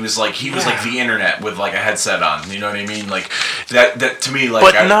 Like he was like the internet with like a headset on. You know what I mean? Like that to me.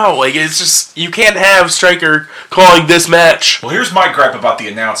 Like, it's just you can't have Striker calling this match. Well, here's my gripe about the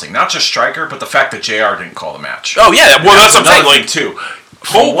announcing. Not just Striker, but the fact that JR didn't call the match. Oh yeah, well that's what I'm saying. Like too.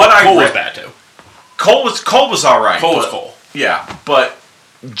 Cole was bad too. Cole was all right. Cole was Cole. Yeah, but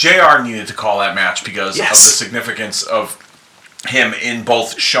JR needed to call that match because of the significance of him in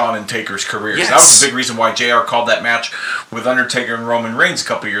both Shawn and Taker's careers. Yes. That was the big reason why JR called that match with Undertaker and Roman Reigns a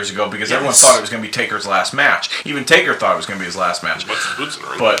couple years ago because everyone thought it was going to be Taker's last match. Even Taker thought it was going to be his last match.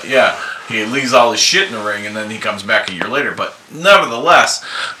 But yeah, he leaves all his shit in the ring and then he comes back a year later. But nevertheless,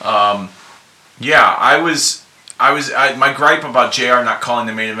 my gripe about JR not calling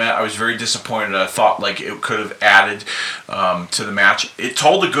the main event, I was very disappointed. I thought like it could have added to the match. It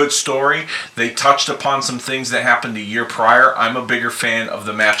told a good story. They touched upon some things that happened a year prior. I'm a bigger fan of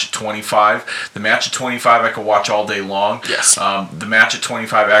the match at 25. The match at 25 I could watch all day long. Yes. The match at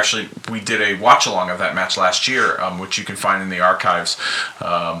 25, actually, we did a watch along of that match last year, which you can find in the archives,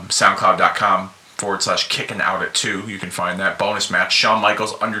 SoundCloud.com/kicking out at 2. You can find that bonus match. Shawn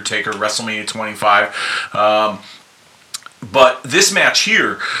Michaels, Undertaker, WrestleMania 25. But this match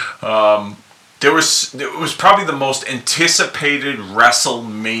here, it was probably the most anticipated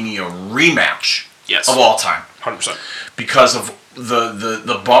WrestleMania rematch of all time. 100%. Because of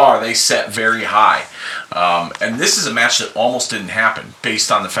the bar they set very high. And this is a match that almost didn't happen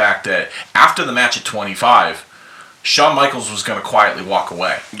based on the fact that after the match at 25, Shawn Michaels was going to quietly walk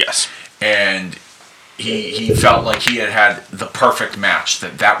away. Yes. And he felt like he had the perfect match.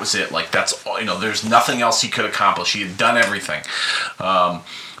 That was it. Like that's there's nothing else he could accomplish. He had done everything.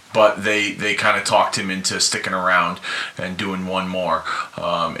 But they kind of talked him into sticking around and doing one more.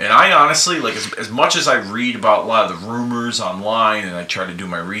 And I honestly, like as much as I read about a lot of the rumors online and I try to do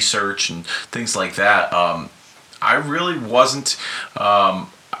my research and things like that, I really wasn't. I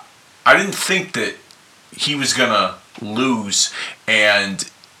didn't think that he was gonna lose and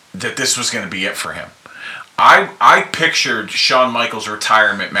that this was gonna be it for him. I pictured Shawn Michaels'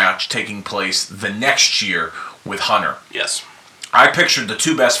 retirement match taking place the next year with Hunter. Yes. I pictured the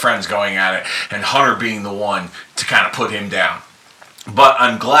two best friends going at it and Hunter being the one to kind of put him down. But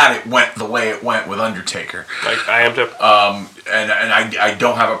I'm glad it went the way it went with Undertaker. I am too. And I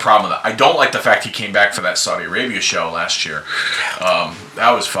don't have a problem with that. I don't like the fact he came back for that Saudi Arabia show last year.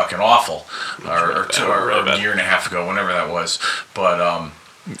 That was fucking awful. Or a year and a half ago, whenever that was. But...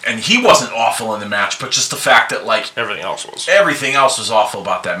 and he wasn't awful in the match, but just the fact that like everything else was awful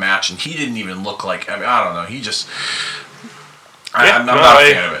about that match, and he didn't even look like. I mean, I don't know. He just. I'm not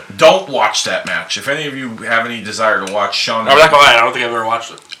a fan of it. Don't watch that match. If any of you have any desire to watch Shawn, I'm not gonna lie. I don't think I've ever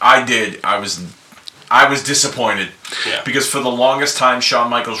watched it. I did. I was disappointed because for the longest time,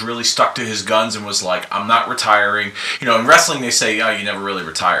 Shawn Michaels really stuck to his guns and was like, "I'm not retiring." In wrestling, they say, "Oh, you never really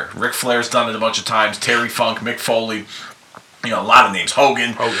retire." Ric Flair's done it a bunch of times. Terry Funk, Mick Foley. A lot of names.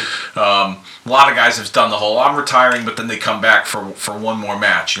 Hogan. A lot of guys have done the whole, I'm retiring, but then they come back for one more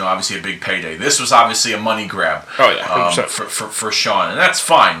match. Obviously a big payday. This was obviously a money grab. Oh, yeah. 100%. For Shawn. And that's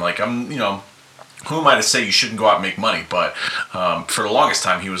fine. Like, I'm who am I to say you shouldn't go out and make money? But for the longest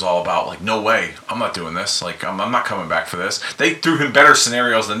time, he was all about, like, no way, I'm not doing this. Like, I'm not coming back for this. They threw him better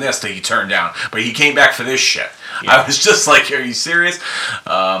scenarios than this that he turned down. But he came back for this shit. Yeah. I was just like, are you serious?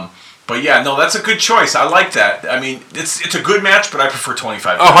 But yeah, no, that's a good choice. I like that. I mean, it's a good match, but I prefer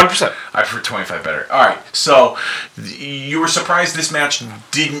 25 better. 100%. I prefer 25 better. All right, so you were surprised this match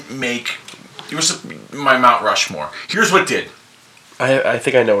didn't make my Mount Rushmore. Here's what did. I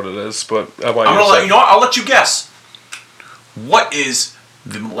think I know what it is, but I'm gonna let you know what, I'll let you guess. What is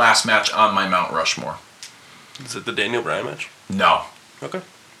the last match on my Mount Rushmore? Is it the Daniel Bryan match? No. Okay.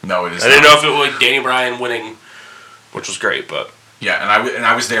 No, it is I didn't know if it was like Daniel Bryan winning, which was great, but yeah, and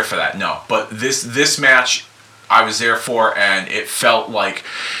I was there for that. No, but this match I was there for, and it felt like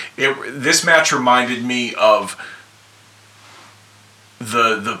this match reminded me of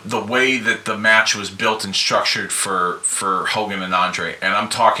the way that the match was built and structured for Hogan and Andre. And I'm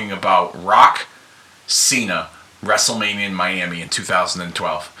talking about Rock, Cena, WrestleMania in Miami in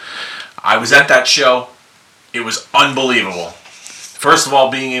 2012. I was at that show. It was unbelievable. First of all,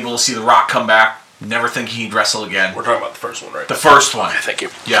 being able to see The Rock come back, never thinking he'd wrestle again. We're talking about the first one, right? The first one. Thank you.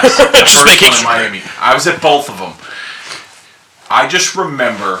 Yes, the first one in Miami. I was at both of them. I just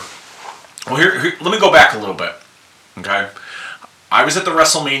remember... Well, here let me go back a little bit. Okay? I was at the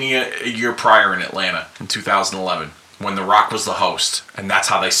WrestleMania a year prior in Atlanta in 2011 when The Rock was the host, and that's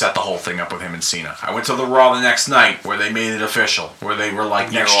how they set the whole thing up with him and Cena. I went to the Raw the next night where they made it official, where they were like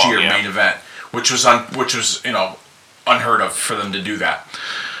next year main event, which was unheard of for them to do that.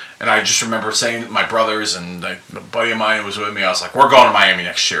 And I just remember saying to my brothers and a buddy of mine who was with me, I was like, we're going to Miami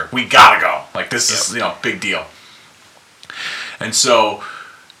next year. We gotta go. Like, this is big deal. And so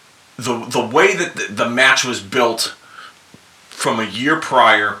the way that the match was built from a year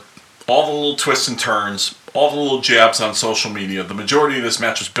prior, all the little twists and turns, all the little jabs on social media. The majority of this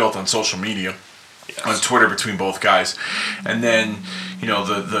match was built on social media, on Twitter between both guys, and then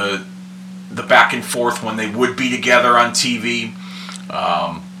the back and forth when they would be together on TV.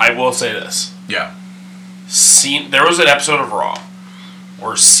 I will say this. Yeah. There was an episode of Raw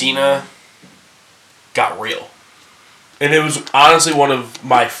where Cena got real. And it was honestly one of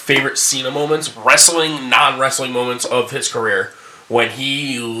my favorite Cena moments, wrestling, non-wrestling moments of his career, when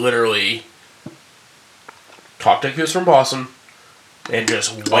he literally talked like he was from Boston and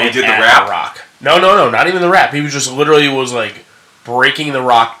just went did the at rap? The Rock. No, not even the rap. He was just literally like breaking The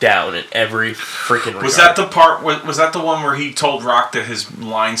Rock down in every freaking regard. Was that the part? Was that the one where he told Rock that his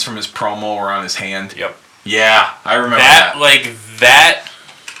lines from his promo were on his hand? Yep. Yeah, I remember that. Like that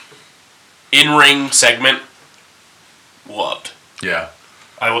in-ring segment. Loved. Yeah.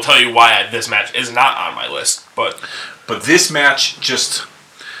 I will tell you why this match is not on my list, but this match just...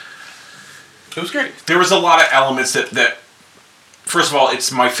 It was great. There was a lot of elements that first of all,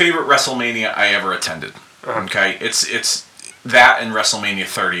 it's my favorite WrestleMania I ever attended. Uh-huh. Okay? It's that and WrestleMania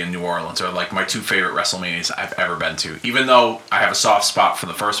 30 in New Orleans are like my two favorite WrestleManias I've ever been to. Even though I have a soft spot for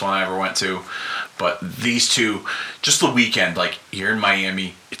the first one I ever went to, but these two, just the weekend, like here in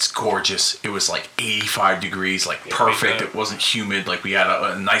Miami, it's gorgeous. It was like 85 degrees, like perfect. It wasn't humid. Like we had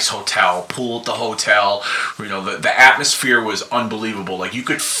a nice hotel, pool at the hotel. You know, the atmosphere was unbelievable. Like you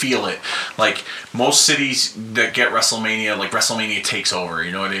could feel it. Like most cities that get WrestleMania, like WrestleMania takes over.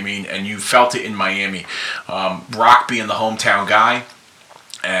 You know what I mean? And you felt it in Miami. Rock being the hometown guy,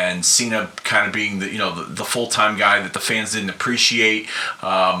 and Cena kind of being the full-time guy that the fans didn't appreciate.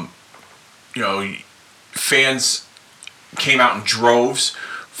 Fans came out in droves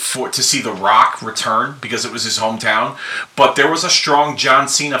to see The Rock return because it was his hometown, but there was a strong John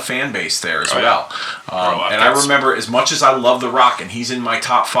Cena fan base there as well. And I remember, as much as I love The Rock, and he's in my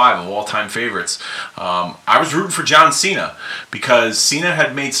top 5 of all-time favorites, I was rooting for John Cena because Cena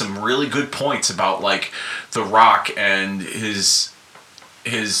had made some really good points about like The Rock and his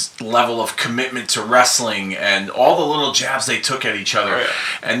level of commitment to wrestling and all the little jabs they took at each other. Oh, yeah.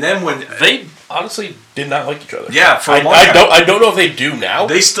 And then when they honestly did not like each other. Yeah, for a long time. I don't know if they do now.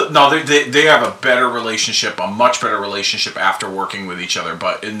 They have a better relationship, a much better relationship after working with each other.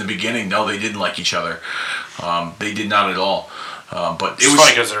 But in the beginning, no, they didn't like each other. They did not at all. But it was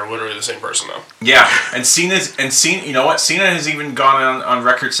funny because they're literally the same person though. Yeah, and Cena, you know what? Cena has even gone on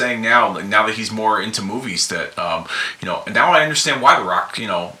record saying now that he's more into movies that and now I understand why The Rock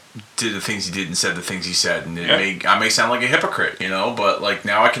did the things he did and said the things he said, and I may sound like a hypocrite, but like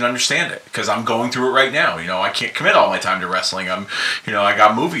now I can understand it because I'm going through it right now. I can't commit all my time to wrestling. I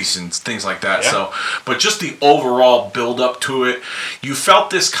got movies and things like that. Yeah. So, but just the overall build up to it, you felt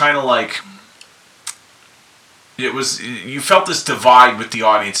this kind of like. you felt this divide with the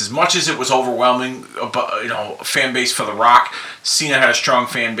audience. As much as it was overwhelming, fan base for The Rock, Cena had a strong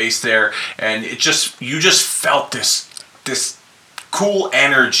fan base there, and you just felt this cool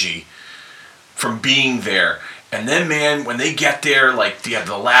energy from being there. And then, man, when they get there, like, they had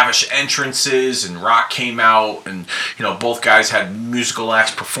the lavish entrances, and Rock came out, and, both guys had musical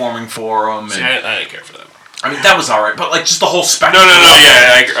acts performing for them. And, See, I didn't care for that. I mean, that was all right, but, like, just the whole spectacle. No,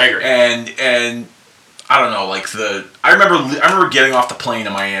 yeah, I agree. And I don't know, like, I remember getting off the plane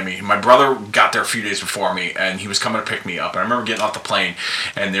in Miami. My brother got there a few days before me, and he was coming to pick me up. And I remember getting off the plane,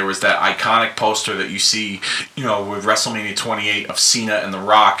 and there was that iconic poster that you see, with WrestleMania 28 of Cena and The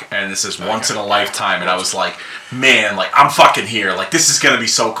Rock, and it says once in a lifetime. And I was like, man, like, I'm fucking here. Like, this is going to be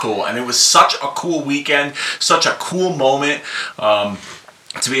so cool. And it was such a cool weekend, such a cool moment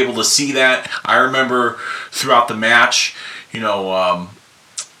to be able to see that. I remember throughout the match, the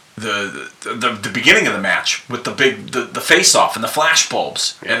beginning of the match with the face off and the flash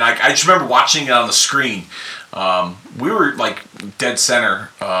bulbs, and I just remember watching it on the screen. We were like dead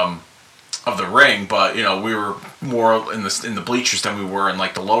center of the ring, but we were more in the bleachers than we were in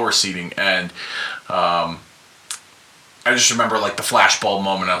like the lower seating, and I just remember like the flashbulb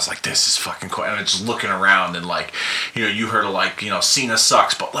moment. I was like, "This is fucking cool," and I'm just looking around and like, you heard of like, Cena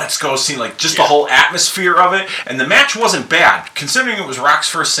sucks, but let's go see like just the whole atmosphere of it. And the match wasn't bad, considering it was Rock's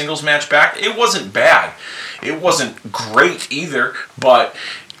first singles match back. It wasn't bad. It wasn't great either, but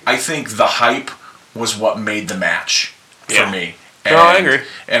I think the hype was what made the match for me. And, I agree.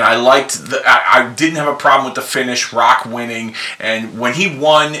 And I liked I didn't have a problem with the finish, Rock winning, and when he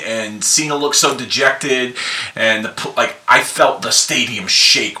won and Cena looked so dejected, and I felt the stadium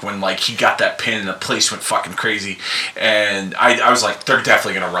shake when like he got that pin and the place went fucking crazy, and I was like, they're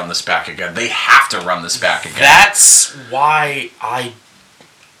definitely gonna run this back again. They have to run this back again. That's why I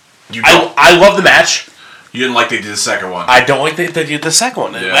love the match. You didn't like they did the second one. I don't like they did the second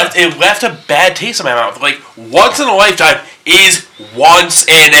one. Yeah. It left a bad taste in my mouth. Like, once in a lifetime is once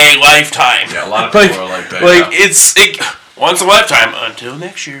in a lifetime. Yeah, a lot of people are like that. Like, it's once in a lifetime until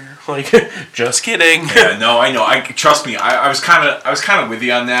next year. Like, just kidding. Yeah, no, I know. Trust me. I was kind of with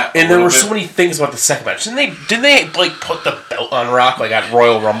you on that. And there were so many things about the second match. Didn't they like put the belt on Rock like at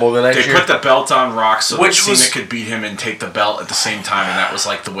Royal Rumble the next year? They put the belt on Rock so that Cena was could beat him and take the belt at the same time, and that was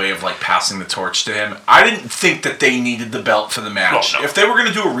like the way of like passing the torch to him. I didn't think that they needed the belt for the match. No. If they were going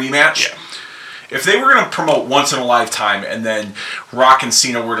to do a rematch, if they were going to promote once in a lifetime, and then Rock and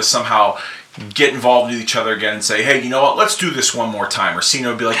Cena were to somehow get involved with each other again and say, hey, you know what, let's do this one more time. Or Cena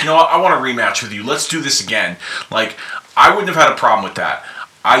would be like, you know what, I want a rematch with you. Let's do this again. Like, I wouldn't have had a problem with that.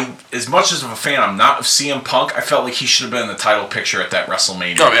 As much as of a fan I'm not of CM Punk, I felt like he should have been in the title picture at that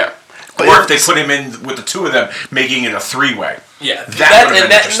WrestleMania. Oh, yeah. Or if they put him in with the two of them, making it a three-way. Yeah, and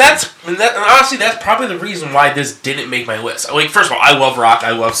honestly, that's probably the reason why this didn't make my list. Like, first of all, I love Rock,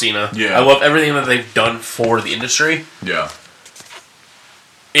 I love Cena, Yeah. I love everything that they've done for the industry. Yeah.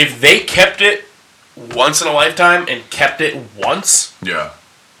 If they kept it once in a lifetime and kept it once, Yeah.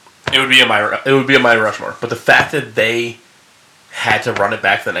 it would be in my Rushmore. But the fact that they had to run it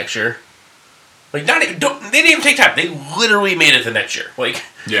back the next year, like they didn't even take time. They literally made it the next year. Like,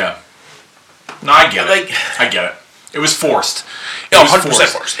 Yeah. No, I get it. Like, I get it. It was forced. It no, was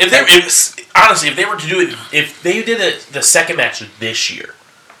 100% forced. Honestly, if they were to do it, if they did the second match this year,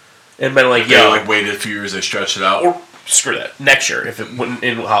 and been like, They like waited a few years, they stretched it out. or screw that, next year if it went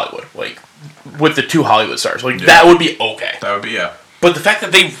in Hollywood, like with the two Hollywood stars, like that would be okay. That would be, yeah. But the fact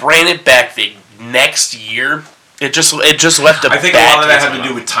that they ran it back the next year, it just left a I think a bad lot of that taste had in to my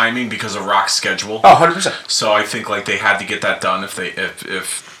do mouth. with timing because of Rock's schedule. Oh, 100%. So I think like they had to get that done if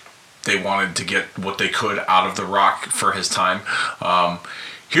they wanted to get what they could out of The Rock for his time.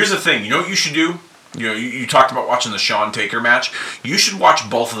 Here's the thing. You know what you should do? You talked about watching the Shawn Taker match. You should watch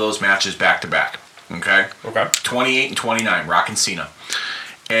both of those matches back to back. Okay? Okay. 28 and 29, Rock and Cena.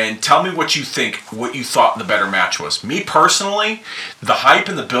 And tell me what you thought the better match was. Me personally, the hype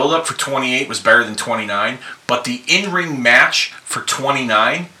and the build-up for 28 was better than 29, but the in-ring match for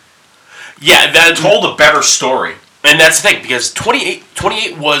 29 that told a better story. And that's the thing, because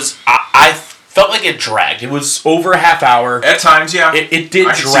 28 was, I felt like it dragged. It was over a half hour. At times, yeah. It did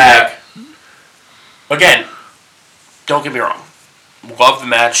I can see drag. Again, don't get me wrong. Love the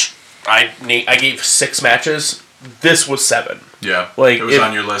match. I gave 6 matches. This was 7. Yeah. Like, it was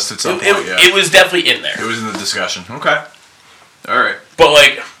on your list at some point, yeah. It was definitely in there. It was in the discussion. Okay. All right. But,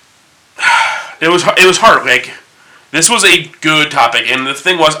 like, it was hard. Like, this was a good topic. And the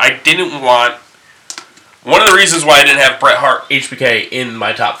thing was, I didn't want... One of the reasons why I didn't have Bret Hart HBK in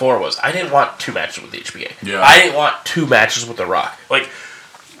my top 4 was I didn't want 2 matches with the HBK. Yeah. I didn't want 2 matches with The Rock. Like,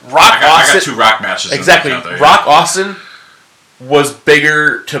 Rock I Austin. got 2 Rock matches. Exactly. In the count there, yeah. Rock Austin was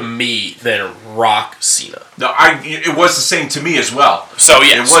bigger to me than Rock Cena. No, it was the same to me as well. So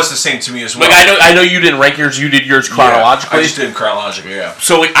yes. It was the same to me as well. Like I know you didn't rank yours. You did yours chronologically. Yeah, I just did chronologically. Yeah.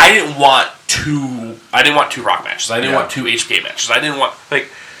 So like, I didn't want 2 Rock matches. I didn't want 2 HBK matches. I didn't want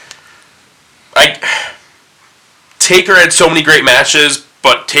Taker had so many great matches,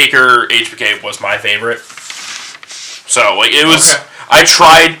 but Taker HBK was my favorite. So like it was. Okay. I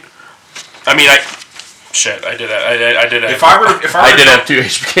tried. I mean, I did it. I did it. I did have 2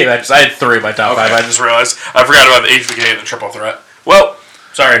 HBK matches. I had 3 in my top 5. I just realized I forgot about the HBK and the triple threat. Well,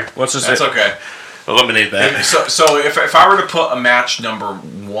 sorry. That's okay. Eliminate that. So if I were to put a match number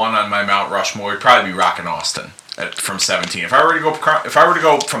 1 on my Mount Rushmore, it'd probably be Rock and Austin from 17. If I were to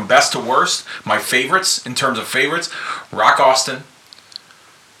go from best to worst, my favorites in terms of favorites, Rock Austin,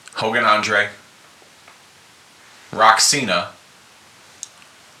 Hogan Andre, Rock Cena,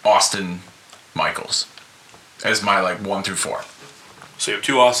 Austin Michaels as my 1 through 4. So you have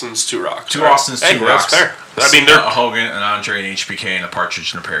 2 Austins, 2 Rocks. 2 Austins, 2 Rocks. That's fair. I mean, they're Hogan, an Andre, and HBK, and a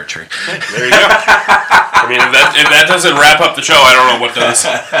partridge in a pear tree. There you go. I mean, if that doesn't wrap up the show, I don't know what does.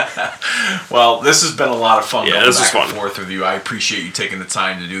 Well, this has been a lot of fun. Yeah, going this is back fun. and forth with you. I appreciate you taking the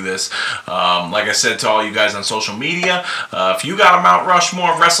time to do this. Like I said to all you guys on social media, if you got a Mount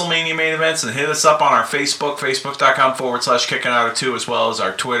Rushmore of WrestleMania main events, then hit us up on our Facebook, facebook.com/kickingout2, as well as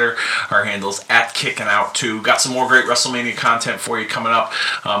our Twitter. Our handle's @kickingout2. Got some more great WrestleMania content for you coming up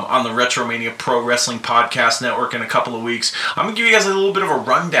on the Retromania Pro Wrestling Podcast Network in a couple of weeks. I'm going to give you guys a little bit of a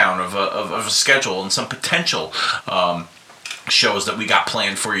rundown of a schedule and some potential shows that we got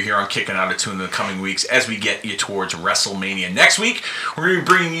planned for you here on Kicking Out of Two in the coming weeks as we get you towards WrestleMania. Next week, we're going to be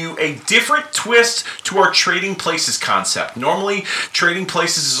bringing you a different twist to our Trading Places concept. Normally, Trading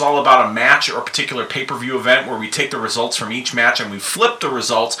Places is all about a match or a particular pay-per-view event where we take the results from each match and we flip the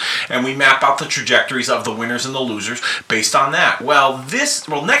results and we map out the trajectories of the winners and the losers based on that. Well,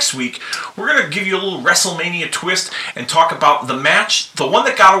 next week, we're going to give you a little WrestleMania twist and talk about the match, the one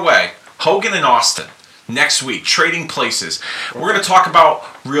that got away, Hogan and Austin. Next week, Trading Places. We're going to talk about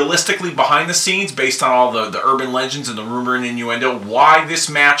realistically behind the scenes, based on all the urban legends and the rumor and innuendo, why this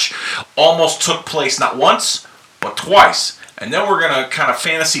match almost took place not once, but twice. And then we're going to kind of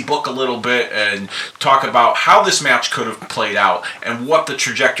fantasy book a little bit and talk about how this match could have played out and what the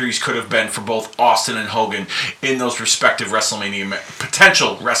trajectories could have been for both Austin and Hogan in those respective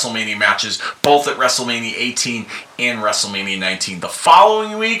potential WrestleMania matches, both at WrestleMania 18 and WrestleMania 19. The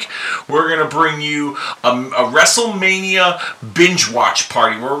following week, we're going to bring you a WrestleMania binge watch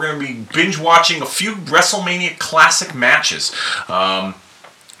party where we're going to be binge watching a few WrestleMania classic matches.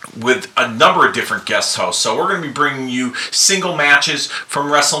 With a number of different guest hosts. So we're going to be bringing you single matches from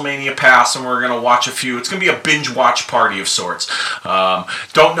WrestleMania past, and we're going to watch a few. It's going to be a binge watch party of sorts.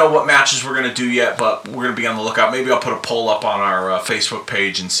 Don't know what matches we're going to do yet, but we're going to be on the lookout. Maybe I'll put a poll up on our Facebook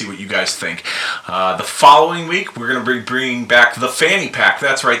page and see what you guys think. The following week, we're going to be bringing back the Fanny Pack.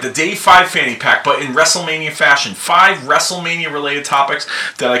 That's right, the Day 5 Fanny Pack, but in WrestleMania fashion. 5 WrestleMania-related topics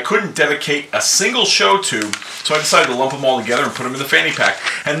that I couldn't dedicate a single show to, so I decided to lump them all together and put them in the Fanny Pack.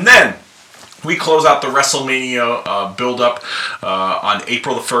 And then we close out the WrestleMania build-up on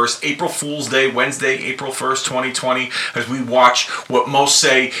April the 1st, April Fool's Day, Wednesday, April 1st, 2020, as we watch what most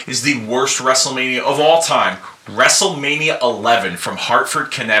say is the worst WrestleMania of all time, WrestleMania 11 from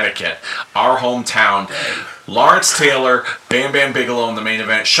Hartford, Connecticut, our hometown. Lawrence Taylor, Bam Bam Bigelow in the main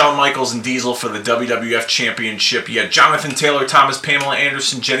event, Shawn Michaels and Diesel for the WWF Championship. You had Jonathan Taylor, Thomas Pamela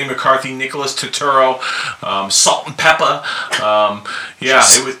Anderson, Jenny McCarthy, Nicholas Turturro, Salt and Pepper.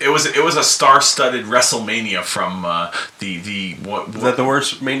 It was a star-studded WrestleMania from the what? Is that the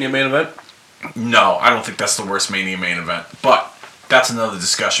worst Mania main event? No, I don't think that's the worst Mania main event, but that's another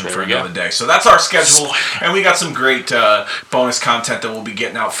discussion for another day. So that's our schedule, and we got some great bonus content that we'll be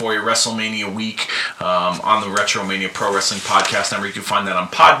getting out for you WrestleMania week on the Retromania Pro Wrestling Podcast Network. You can find that on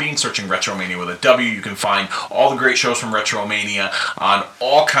Podbean, searching Retromania with a W. You can find all the great shows from Retromania on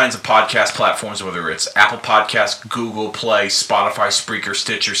all kinds of podcast platforms, whether it's Apple Podcasts, Google Play, Spotify, Spreaker,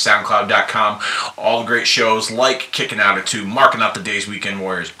 Stitcher, SoundCloud.com. All the great shows like Kicking Out at 2, Marking Out the Days, Weekend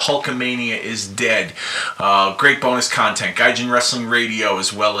Warriors, Hulkamania is Dead. Great bonus content, Gaijin Wrestling Radio,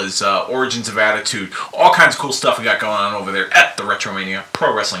 as well as Origins of Attitude. All kinds of cool stuff we got going on over there at the Retromania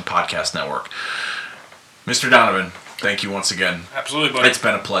Pro Wrestling Podcast Network. Mr. Donovan, thank you once again. Absolutely, buddy. It's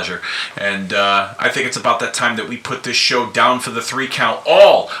been a pleasure. And I think it's about that time that we put this show down for the 3 count.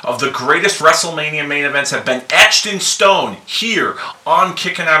 All of the greatest WrestleMania main events have been etched in stone here on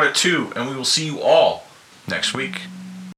Kicking Out at 2, and we will see you all next week.